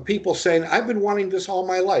of people saying, I've been wanting this all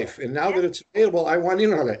my life, and now that it's available, I want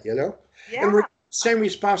in on it, Yeah. And we're same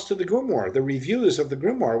response to the grimoire. The reviews of the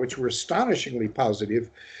grimoire, which were astonishingly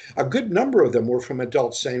positive, a good number of them were from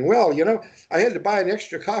adults saying, well, I had to buy an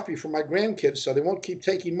extra copy for my grandkids so they won't keep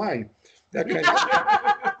taking mine. That kind of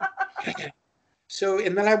So,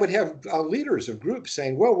 and then I would have leaders of groups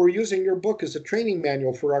saying, well, we're using your book as a training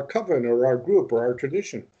manual for our coven or our group or our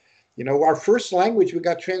tradition. Our first language we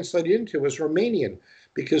got translated into was Romanian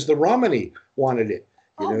because the Romani wanted it.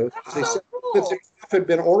 They said that there had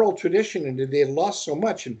been oral tradition and they had lost so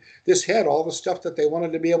much, and this had all the stuff that they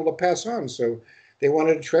wanted to be able to pass on. So they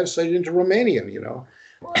wanted to translate it into Romanian.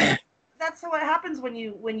 Well, that's what happens when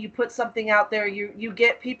you put something out there. You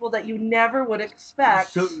get people that you never would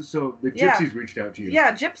expect. So the gypsies reached out to you.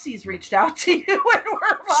 Yeah, gypsies reached out to you, and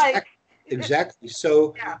we're like, exactly.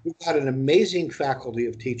 So Yeah. we've got an amazing faculty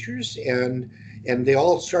of teachers, and they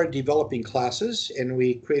all started developing classes, and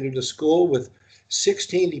we created a school with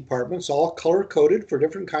 16 departments, all color coded for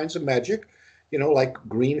different kinds of magic. Like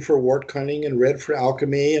green for wart cunning and red for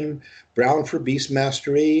alchemy and brown for beast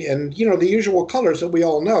mastery, and the usual colors that we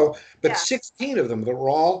all know. But Yeah. 16 of them that were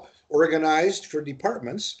all organized for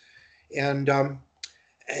departments, and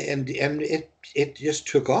it just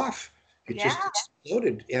took off. It Yeah. just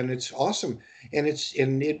exploded, and it's awesome. And it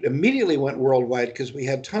immediately went worldwide because we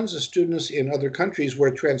had tons of students in other countries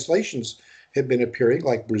where translations had been appearing,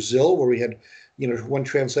 like Brazil, where we had, one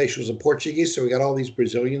translation was in Portuguese, so we got all these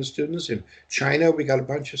Brazilian students. In China, we got a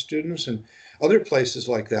bunch of students, and other places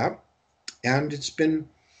like that. And it's been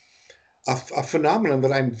a phenomenon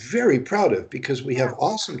that I'm very proud of because we have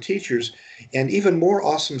awesome teachers and even more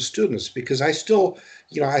awesome students. Because I still,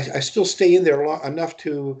 I still stay in there enough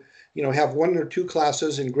to, have one or two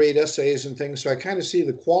classes and grade essays and things. So I kind of see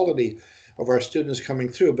the quality of our students coming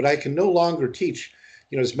through. But I can no longer teach,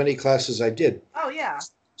 as many classes as I did. Oh yeah.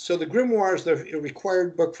 So the grimoire is the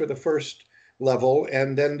required book for the first level,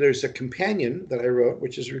 and then there's a companion that I wrote,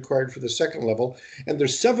 which is required for the second level. And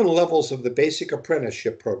there's 7 levels of the basic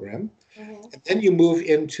apprenticeship program. Mm-hmm. And then you move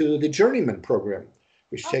into the journeyman program,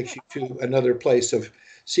 which takes you to another place of,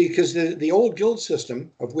 see, because the old guild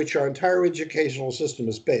system, of which our entire educational system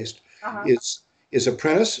is based, is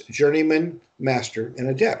apprentice, journeyman, master, and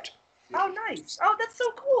adept. Oh, nice. Oh, that's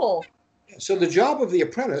so cool. So the job of the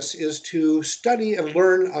apprentice is to study and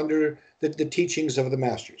learn under the teachings of the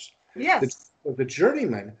masters. Yes. The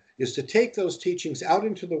journeyman is to take those teachings out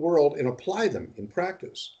into the world and apply them in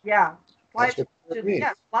practice. Yeah. That's what it means.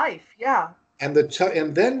 Yeah, life. Yeah. And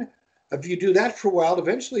then if you do that for a while,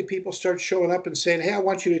 eventually people start showing up and saying, "Hey, I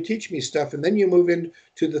want you to teach me stuff." And then you move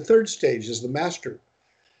into the third stage as the master.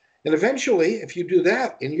 And eventually, if you do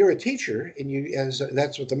that and you're a teacher, and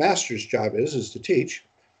that's what the master's job is to teach.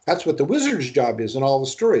 That's what the wizard's job is in all the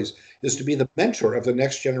stories, is to be the mentor of the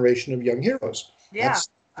next generation of young heroes. Yeah. That's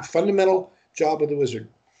the fundamental job of the wizard.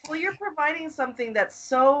 Well, you're providing something that's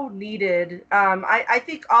so needed. I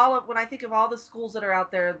think when I think of all the schools that are out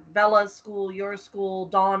there, Bella's school, your school,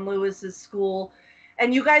 Dawn Lewis's school,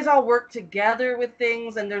 and you guys all work together with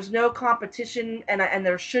things, and there's no competition, and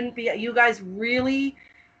there shouldn't be. You guys really,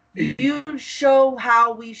 you show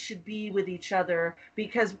how we should be with each other,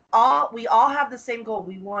 because we all have the same goal.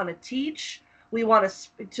 We want to teach. We want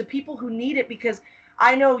to people who need it, because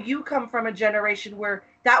I know you come from a generation where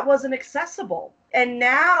that wasn't accessible. And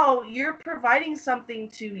now you're providing something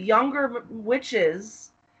to younger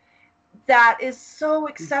witches that is so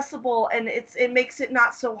accessible, and it makes it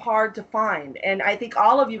not so hard to find. And I think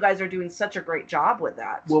all of you guys are doing such a great job with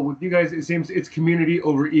that. Well, with you guys, it seems it's community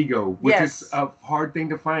over ego, which is a hard thing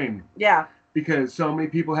to find. Yeah. Because so many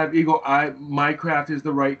people have ego. My craft is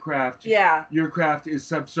the right craft. Yeah. Your craft is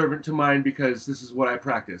subservient to mine because this is what I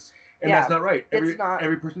practice. And that's not right.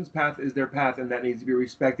 Every person's path is their path, and that needs to be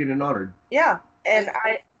respected and honored. Yeah. And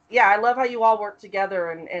I love how you all work together,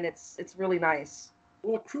 and it's really nice.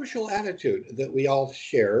 Well, a crucial attitude that we all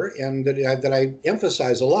share, and that I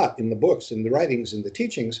emphasize a lot in the books, in the writings, in the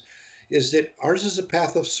teachings, is that ours is a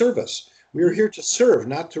path of service. We are here to serve,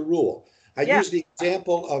 not to rule. I use the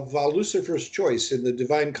example of Lucifer's choice in the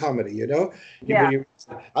Divine Comedy, Yeah.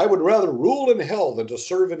 I would rather rule in hell than to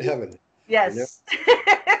serve in heaven. Yes.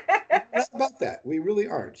 We're not about that. We really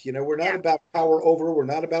aren't. We're not about power over. We're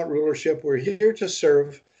not about rulership. We're here to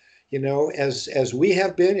serve, as we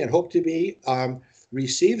have been and hope to be.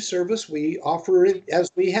 Receive service. We offer it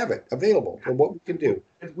as we have it available for what we can do.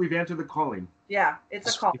 We've answered the calling. Yeah,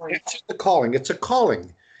 it's a calling. We've answered the calling. It's a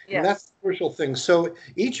calling. Yes. And that's the crucial thing. So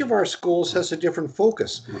each of our schools has a different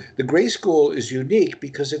focus. The Grey School is unique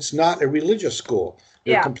because it's not a religious school.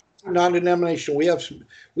 They're completely non-denominational.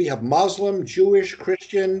 We have Muslim, Jewish,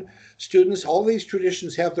 Christian students. All these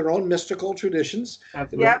traditions have their own mystical traditions.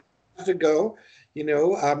 To go,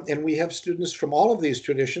 and we have students from all of these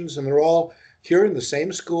traditions, and they're all here in the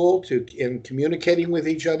same school in communicating with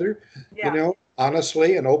each other,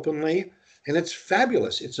 honestly and openly. And it's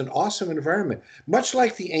fabulous. It's an awesome environment, much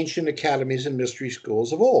like the ancient academies and mystery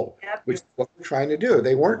schools of old, which is what we're trying to do.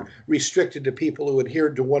 They weren't restricted to people who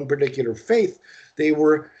adhered to one particular faith. They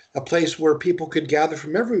were a place where people could gather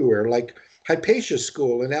from everywhere, like Hypatia's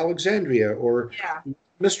school in Alexandria, or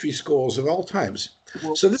mystery schools of all times.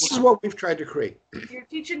 So this is what we've tried to create. You're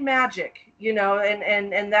teaching magic,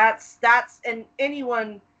 and that's and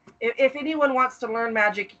anyone, if anyone wants to learn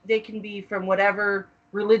magic, they can be from whatever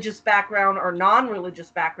religious background or non-religious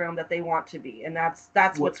background that they want to be, and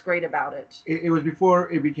that's what's great about it. It was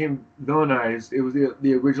before it became villainized. It was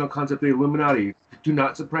the original concept of the Illuminati: to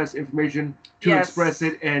not suppress information, to express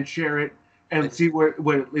it and share it, and see what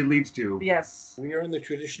it leads to. Yes, we are in the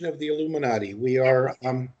tradition of the Illuminati. We are,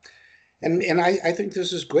 and I think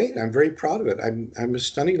this is great. I'm very proud of it. I'm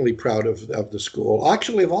stunningly proud of the school.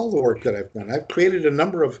 Actually, of all the work that I've done, I've created a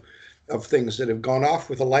number of things that have gone off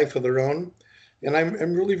with a life of their own. And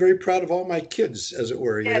I'm really very proud of all my kids, as it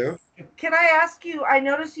were, you know. Can I ask you, I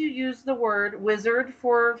noticed you use the word wizard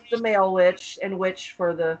for the male witch and witch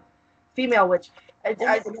for the female witch. I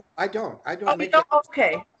don't make it.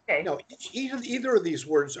 Okay. No, either of these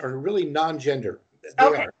words are really non-gender.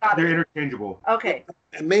 They're interchangeable. Okay.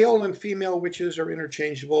 Male and female witches are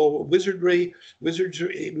interchangeable. Wizardry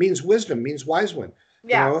it means wisdom, means wise one.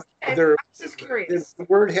 Yeah. You know, I'm just curious. The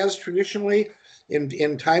word has traditionally,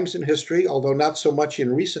 in times in history, although not so much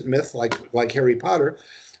in recent myth like Harry Potter,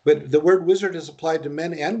 but the word wizard is applied to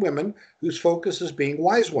men and women whose focus is being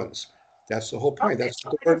wise ones. That's the whole point. That's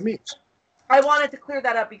what the word means. I wanted to clear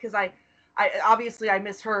that up because I obviously I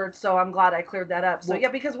misheard, so I'm glad I cleared that up. So yeah,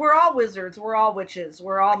 because we're all wizards, we're all witches,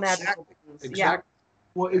 we're all magical beings. Exactly. Yeah.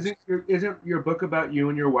 Well, isn't your book about you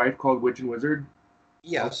and your wife called Witch and Wizard?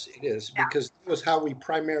 Yes, it is, because that was how we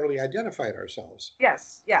primarily identified ourselves.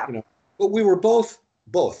 Yes, yeah. You know, but we were both.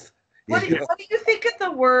 What do you think of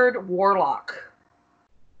the word warlock?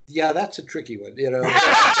 Yeah, that's a tricky one. You know,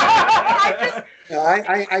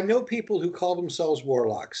 I know people who call themselves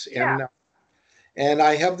warlocks, and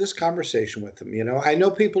I have this conversation with them. You know, I know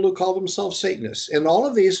people who call themselves Satanists, and all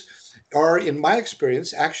of these are, in my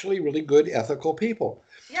experience, actually really good ethical people.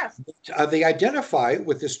 Yes. They identify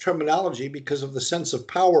with this terminology because of the sense of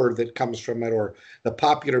power that comes from it, or the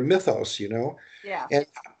popular mythos, you know. Yeah. And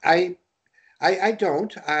I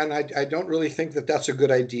don't, and I don't really think that that's a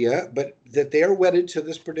good idea, but that they are wedded to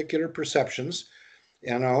this particular perceptions,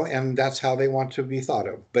 you know, and that's how they want to be thought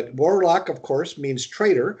of. But warlock, of course, means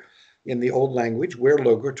traitor in the old language,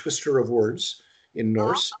 werloger, twister of words in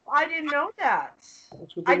Norse. I didn't know that.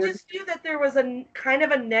 I just knew that there was a kind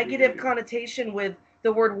of a negative connotation with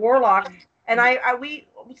the word warlock, and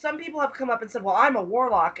some people have come up and said, well, I'm a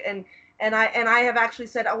warlock, and I have actually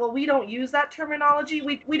said, oh, well, we don't use that terminology.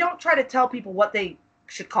 We don't try to tell people what they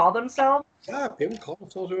should call themselves. Yeah, people call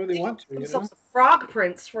themselves whatever they want to. Themselves frog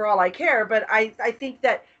prince for all I care, but I think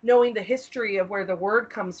that knowing the history of where the word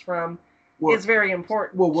comes from is very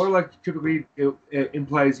important. Well, warlock typically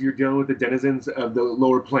implies you're dealing with the denizens of the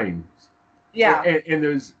lower planes. Yeah. And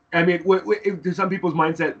there's, I mean, to some people's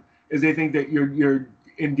mindset is they think that you're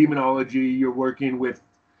in demonology, you're working with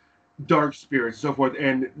dark spirits, so forth,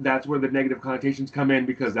 and that's where the negative connotations come in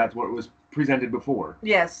because that's what was presented before.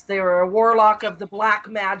 Yes, they were a warlock of the black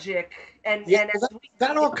magic, and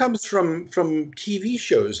that all comes from TV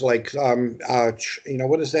shows like you know,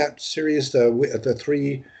 what is that series? The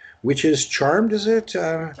Three Witches, Charmed, is it?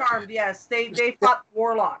 Charmed, yes. They fought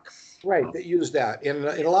warlocks. Right, they use that in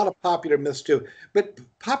a lot of popular myths too. But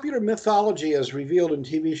popular mythology, as revealed in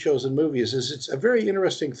TV shows and movies, it's a very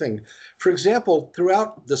interesting thing. For example,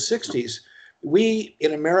 throughout the 60s, we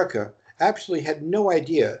in America actually had no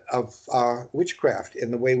idea of witchcraft in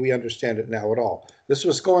the way we understand it now at all. This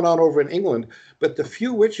was going on over in England, but the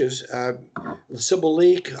few witches, Sybil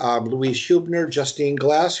Leek, Louise Huebner, Justine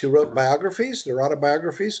Glass, who wrote biographies, their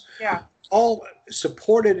autobiographies, all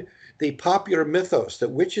supported the popular mythos that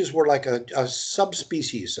witches were like a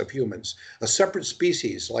subspecies of humans, a separate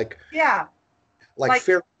species, like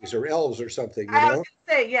fairies or elves or something. You know? I was going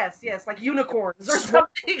to say yes, like unicorns or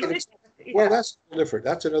something. Well, that's different.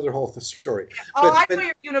 That's another whole story. Oh, I know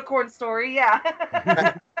your unicorn story. Yeah.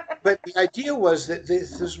 But the idea was that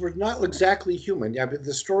this were not exactly human. Yeah, but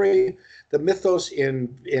the story, the mythos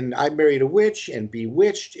in I Married a Witch and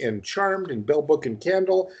Bewitched and Charmed and Bell, Book and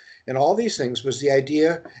Candle and all these things was the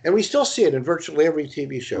idea, and we still see it in virtually every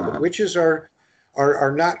TV show. That witches are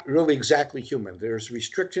not really exactly human. There's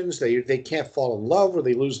restrictions. They can't fall in love or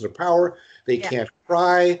they lose their power. They can't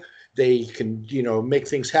cry. They can, you know, make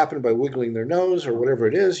things happen by wiggling their nose or whatever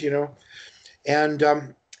it is, you know.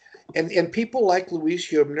 And people like Louise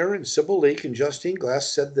Huebner and Sybil Leek and Justine Glass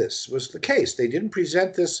said this was the case. They didn't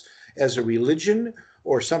present this as a religion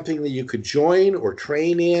or something that you could join or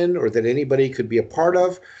train in or that anybody could be a part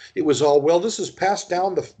of. It was all, well, this is passed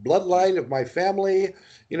down the bloodline of my family.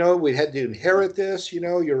 You know, we had to inherit this. You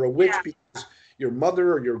know, you're a witch because your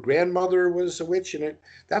mother or your grandmother was a witch. And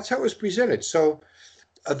that's how it was presented. So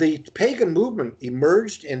the pagan movement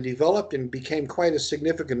emerged and developed and became quite a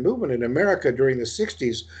significant movement in America during the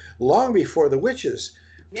 60s, long before the witches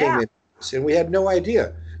came in. And we had no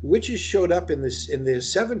idea. witches showed up in the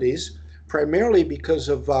 70s primarily because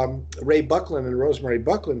of Ray Buckland and Rosemary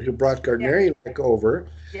Buckland, who brought Yeah. Gardnerian over.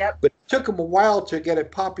 Yep. But it took them a while to get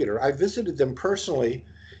it popular. I visited them personally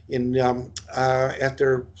in at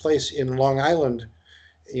their place in Long Island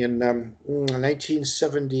in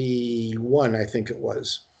 1971, I think it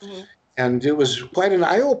was. Mm-hmm. And it was quite an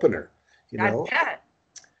eye-opener, you know. I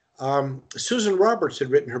bet. Susan Roberts had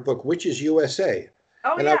written her book, Witches USA.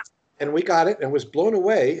 Oh, and yeah. And we got it and was blown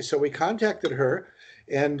away. So we contacted her,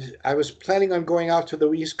 and I was planning on going out to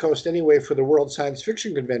the East Coast anyway for the World Science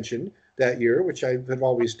Fiction Convention that year, which I have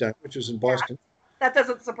always done, which was in Boston. Yeah, that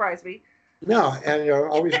doesn't surprise me. No, and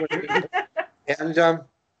always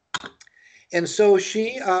and so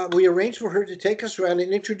we arranged for her to take us around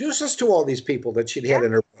and introduce us to all these people that she'd had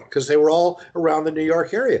in her book, because they were all around the New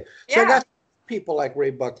York area. So I got people like Ray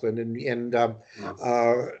Buckland and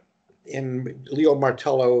Leo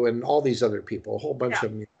Martello and all these other people, a whole bunch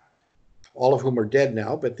of them, all of whom are dead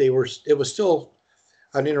now, but it was still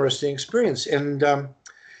an interesting experience.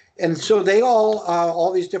 And so they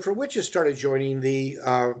all these different witches started joining the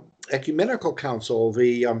ecumenical council,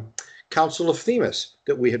 the Council of Themis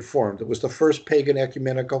that we had formed. It was the first pagan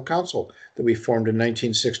ecumenical council that we formed in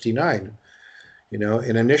 1969. You know,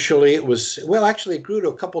 and initially it was, well, actually it grew to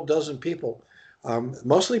a couple dozen people,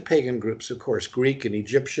 mostly pagan groups, of course, Greek and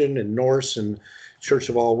Egyptian and Norse and Church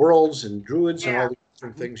of All Worlds and Druids and all these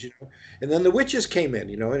different things, you know. And then the witches came in,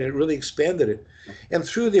 you know, and it really expanded it. And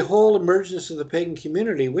through the whole emergence of the pagan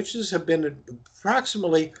community, witches have been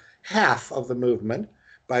approximately half of the movement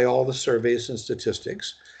by all the surveys and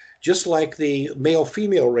statistics, just like the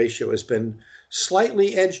male-female ratio has been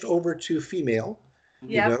slightly edged over to female,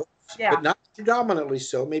 you know, but not predominantly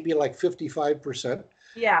so, maybe like 55%.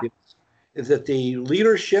 Yeah. Is that the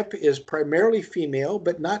leadership is primarily female,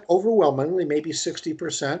 but not overwhelmingly, maybe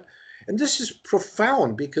 60%. And this is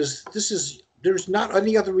profound because there's not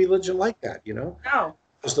any other religion like that, you know? No.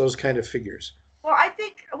 Those kind of figures. Well, I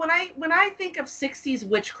think when I think of 60s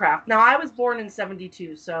witchcraft, now I was born in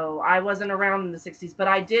 72, so I wasn't around in the 60s, but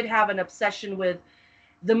I did have an obsession with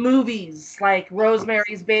the movies like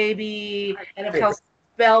Rosemary's Baby and of course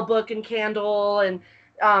Bell Book and Candle, and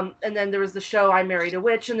then there was the show I Married a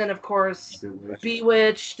Witch, and then of course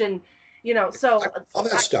Bewitched, and you know, so all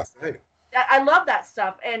that stuff, right? I love that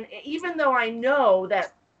stuff, and even though I know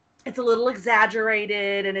that it's a little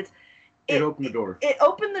exaggerated and it opened the door. It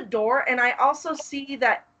opened the door, and I also see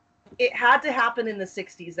that it had to happen in the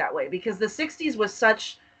 60s that way, because the 60s was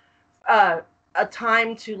such a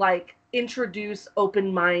time to like introduce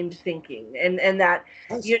open mind thinking and that,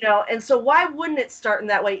 you know, and so why wouldn't it start in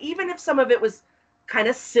that way? Even if some of it was kind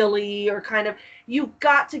of silly or kind of, you've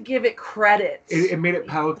got to give it credit. It made it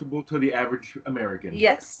palatable to the average American.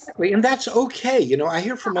 Yes. And that's okay. You know, I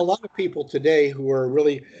hear from a lot of people today who are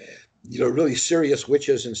really, you know, really serious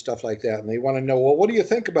witches and stuff like that. And they want to know, well, what do you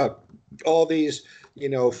think about all these, you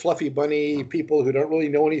know, fluffy bunny people who don't really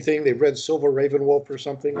know anything? They've read Silver Ravenwolf or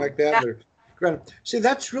something like that. Yeah. See,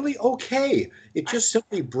 that's really okay. It just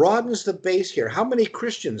simply broadens the base here. How many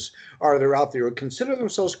Christians are there out there who consider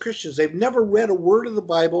themselves Christians? They've never read a word of the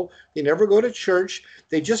Bible. They never go to church.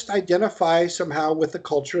 They just identify somehow with the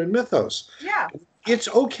culture and mythos. Yeah. It's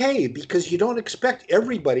okay, because you don't expect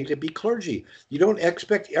everybody to be clergy. You don't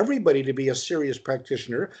expect everybody to be a serious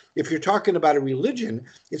practitioner. If you're talking about a religion,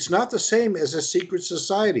 it's not the same as a secret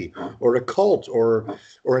society or a cult or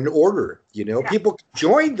an order. You know, people can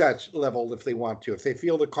join that level if they want to. If they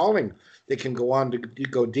feel the calling, they can go on to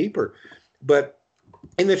go deeper. But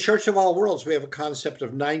in the Church of All Worlds, we have a concept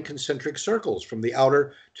of 9 concentric circles from the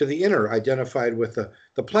outer to the inner, identified with the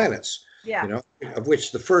planets. Yeah. You know, of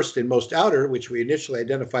which the first and most outer, which we initially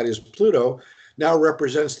identified as Pluto, now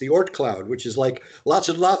represents the Oort cloud, which is like lots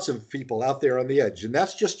and lots of people out there on the edge. And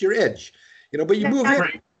that's just your edge, you know, but you move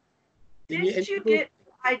in. Didn't you get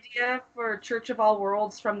the idea for Church of All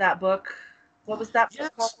Worlds from that book? What was that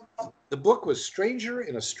book called? The book was Stranger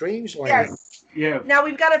in a Strange Land. Yes. Yeah. Now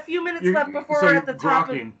we've got a few minutes left before we're at the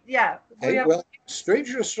top. Well,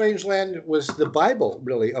 Stranger in a Strange Land was the Bible,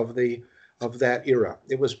 really, of that era.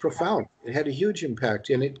 It was profound. It had a huge impact,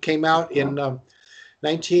 and it came out in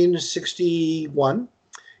 1961,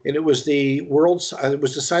 and it was the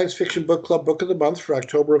Science Fiction Book Club Book of the Month for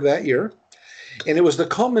October of that year, and it was the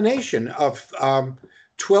culmination of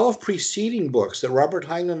 12 preceding books that Robert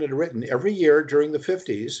Heinlein had written every year during the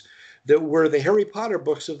 50s that were the Harry Potter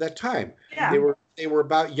books of that time. Yeah. They were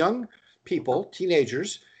about young people,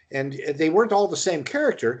 teenagers, And they weren't all the same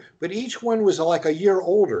character, but each one was like a year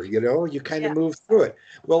older, you know, you kind of moved through it.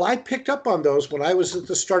 Well, I picked up on those when I was at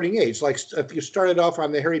the starting age. Like if you started off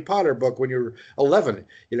on the Harry Potter book when you're 11,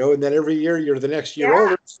 you know, and then every year you're the next year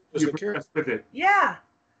older. You progress with it. Yeah.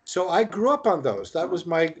 So I grew up on those. That was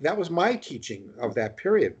my teaching of that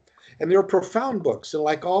period. And they're profound books. And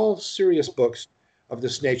like all serious books of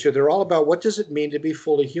this nature, they're all about what does it mean to be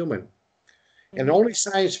fully human? And only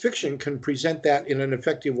science fiction can present that in an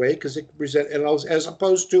effective way because it can present it as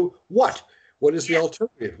opposed to what? What is the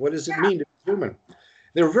alternative? What does it mean to be human?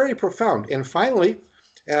 They're very profound. And finally,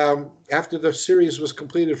 after the series was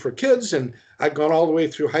completed for kids, and I'd gone all the way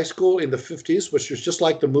through high school in the 50s, which was just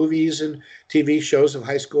like the movies and TV shows of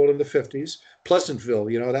high school in the 50s. Pleasantville,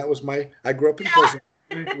 you know, that was I grew up in Pleasantville.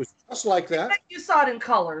 It was just like that. You saw it in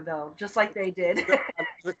color, though, just like they did.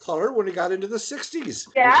 The color when it got into the 60s.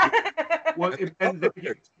 Yeah. Well, and the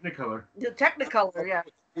Technicolor. The Technicolor, yeah.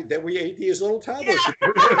 Then we ate these little tablets. Yeah.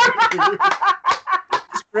 It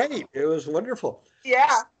was great. It was wonderful.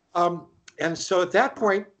 Yeah. And so at that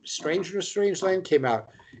point, Stranger in a Strange Land came out.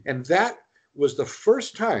 And that was the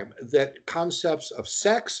first time that concepts of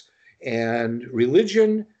sex and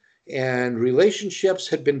religion and relationships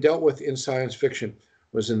had been dealt with in science fiction,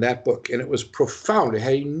 was in that book. And it was profound. It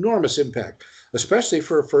had enormous impact, especially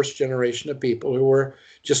for a first generation of people who were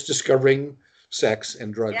just discovering sex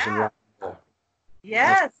and drugs and rock and roll.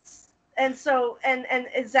 Yes. And so, and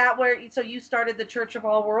is that where, so you started the Church of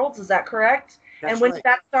All Worlds, is that correct? That's and when right. did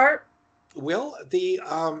that start? Well,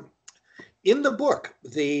 in the book,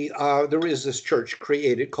 there is this church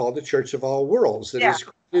created called the Church of All Worlds that is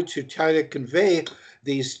created to try to convey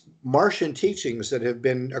these Martian teachings that have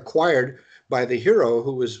been acquired by the hero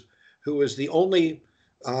who was the only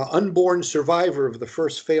unborn survivor of the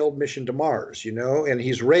first failed mission to Mars, you know, and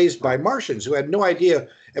he's raised by Martians who had no idea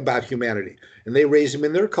about humanity. And they raise him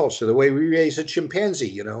in their culture, the way we raise a chimpanzee,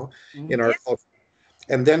 you know, in our culture.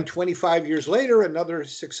 And then 25 years later, another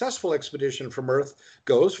successful expedition from Earth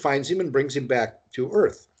finds him and brings him back to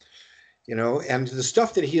Earth, you know, and the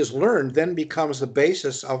stuff that he has learned then becomes the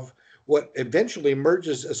basis of what eventually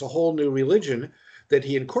emerges as a whole new religion that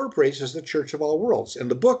he incorporates as the Church of All Worlds. And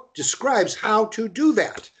the book describes how to do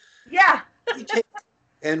that. Yeah.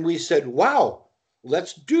 And we said, wow,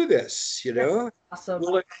 let's do this, you know. Awesome.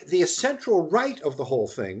 Well, the essential rite of the whole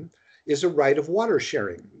thing is a rite of water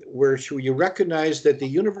sharing, where you recognize that the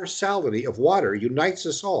universality of water unites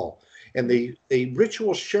us all. And the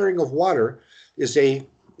ritual sharing of water is a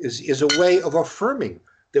way of affirming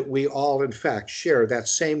that we all, in fact, share that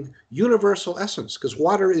same universal essence, because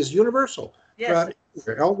water is universal. Yes.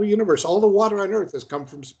 All the universe, all the water on Earth has come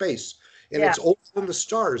from space, and it's older than the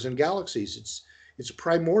stars and galaxies. It's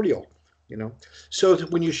primordial, you know. So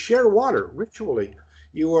when you share water ritually,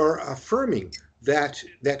 you are affirming that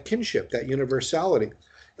kinship, that universality.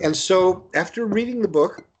 And so after reading the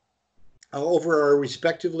book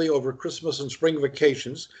respectively over Christmas and spring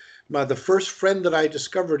vacations, the first friend that I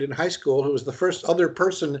discovered in high school, who was the first other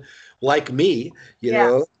person like me, you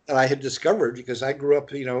know, that I had discovered, because I grew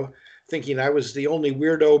up, you know, thinking I was the only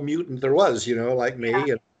weirdo mutant there was, you know, like me,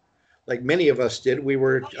 and like many of us did. We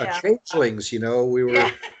were changelings, you know, we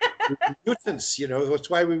were mutants, you know. That's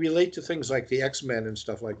why we relate to things like the X-Men and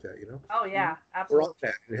stuff like that, you know. Oh yeah, absolutely. We're all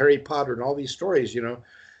that, and Harry Potter and all these stories, you know.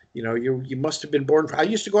 You must have been born. I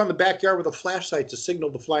used to go in the backyard with a flashlight to signal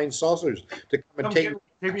the flying saucers to come and take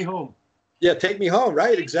me home. Yeah, take me home,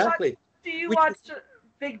 right? Exactly. Do you watch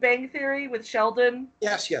Big Bang Theory with Sheldon?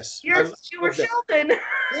 Yes, yes. You were Sheldon.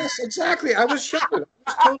 Yes, exactly. I was Sheldon.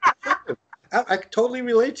 I totally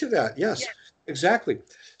relate to that. Yes, exactly.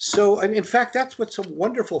 So, and in fact, that's what's a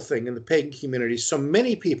wonderful thing in the pagan community. So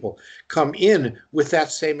many people come in with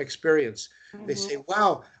that same experience. They say,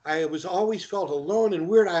 wow, I was always felt alone and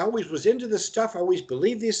weird. I always was into this stuff. I always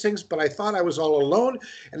believed these things, but I thought I was all alone.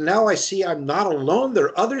 And now I see I'm not alone. There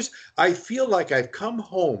are others. I feel like I've come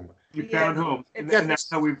home. You found home. And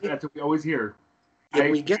that's what we always hear.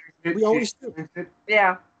 And we always do.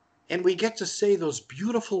 Yeah. And we get to say those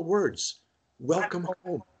beautiful words. Welcome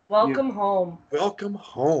home. Welcome home. Welcome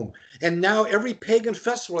home. And now every pagan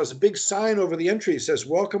festival has a big sign over the entry that says,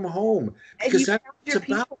 welcome home. Because that's what it's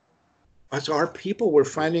about. It's our people. We're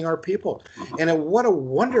finding our people. And what a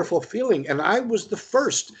wonderful feeling. And I was the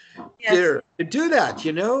first there to do that,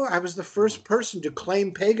 you know. I was the first person to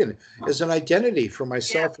claim pagan as an identity for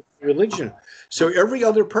myself and religion. So every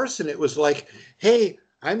other person, it was like, hey,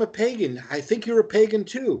 I'm a pagan. I think you're a pagan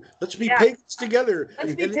too. Let's be pagans together.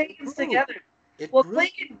 Let's be pagans together.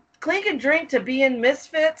 Clink and Drink to being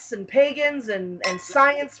misfits and pagans and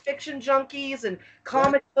science fiction junkies and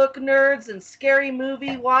comic book nerds and scary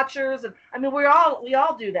movie watchers. And I mean, we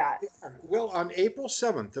all do that. Well, on April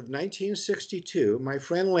 7th of 1962, my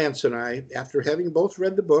friend Lance and I, after having both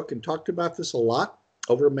read the book and talked about this a lot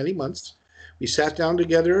over many months, we sat down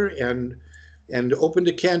together and opened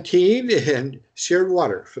a canteen and shared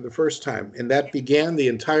water for the first time. And that began the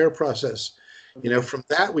entire process. You know, from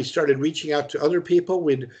that, we started reaching out to other people.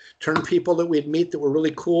 We'd turn people that we'd meet that were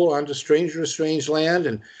really cool onto Stranger to Strange Land,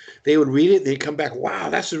 and they would read it. They'd come back, wow,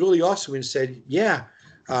 that's really awesome. And said, yeah.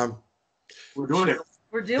 We're doing it.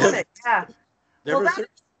 We're doing it, yeah. Never well,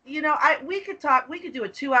 we could do a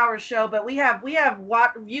 2-hour show, but we have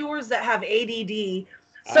viewers that have ADD,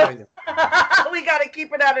 so we got to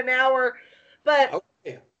keep it at an hour. But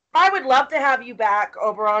okay. I would love to have you back,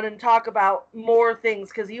 Oberon, and talk about more things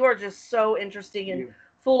because you are just so interesting and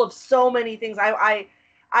full of so many things. I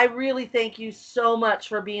really thank you so much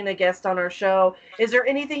for being a guest on our show. Is there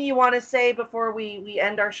anything you want to say before we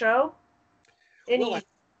end our show? Well,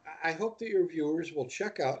 I hope that your viewers will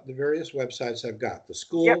check out the various websites I've got. The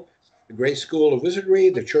school, the Grey School of Wizardry,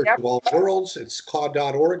 the Church of All Worlds. It's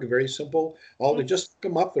caw.org, very simple. Just look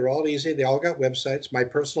them up. They're all easy. They all got websites. My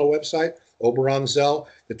personal website, Oberon Zell,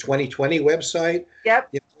 the 2020 website. Yep.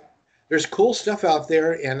 You know, there's cool stuff out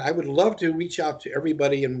there, and I would love to reach out to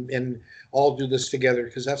everybody and all do this together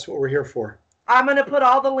because that's what we're here for. I'm going to put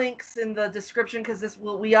all the links in the description because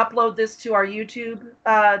we upload this to our YouTube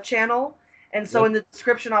channel. And so in the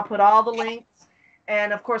description, I'll put all the links.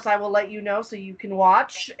 And, of course, I will let you know so you can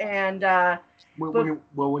watch. And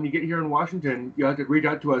when you get here in Washington, you have to reach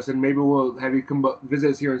out to us, and maybe we'll have you come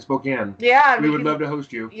visit us here in Spokane. Yeah. We would love to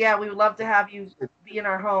host you. Yeah, we would love to have you be in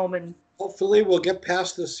our home. And hopefully we'll get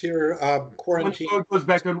past this here quarantine. Once it goes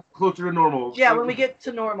back closer to normal. Yeah, when we get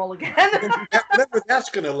to normal again. Whatever that's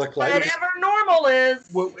going to look like. Whatever normal is.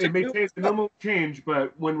 Well, it may change, the normal change,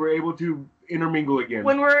 but when we're able to intermingle again.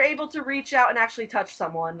 When we're able to reach out and actually touch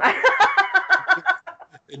someone.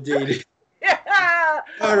 Indeed. Yeah.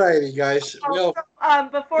 All righty, guys. Well,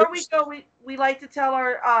 before we go, we like to tell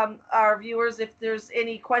our viewers if there's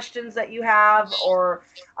any questions that you have or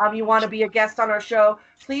you want to be a guest on our show,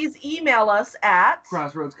 please email us at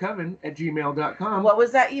crossroadscoven@gmail.com. What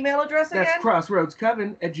was that email address again? That's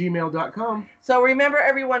crossroadscoven@gmail.com. So remember,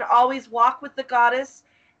 everyone, always walk with the goddess.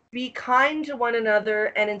 Be kind to one another,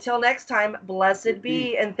 and until next time, blessed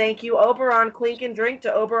be. And thank you, Oberon. Clink and Drink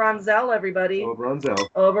to Oberon Zell, everybody. Oberon Zell.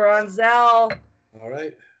 Oberon Zell. All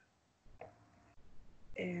right.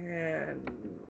 And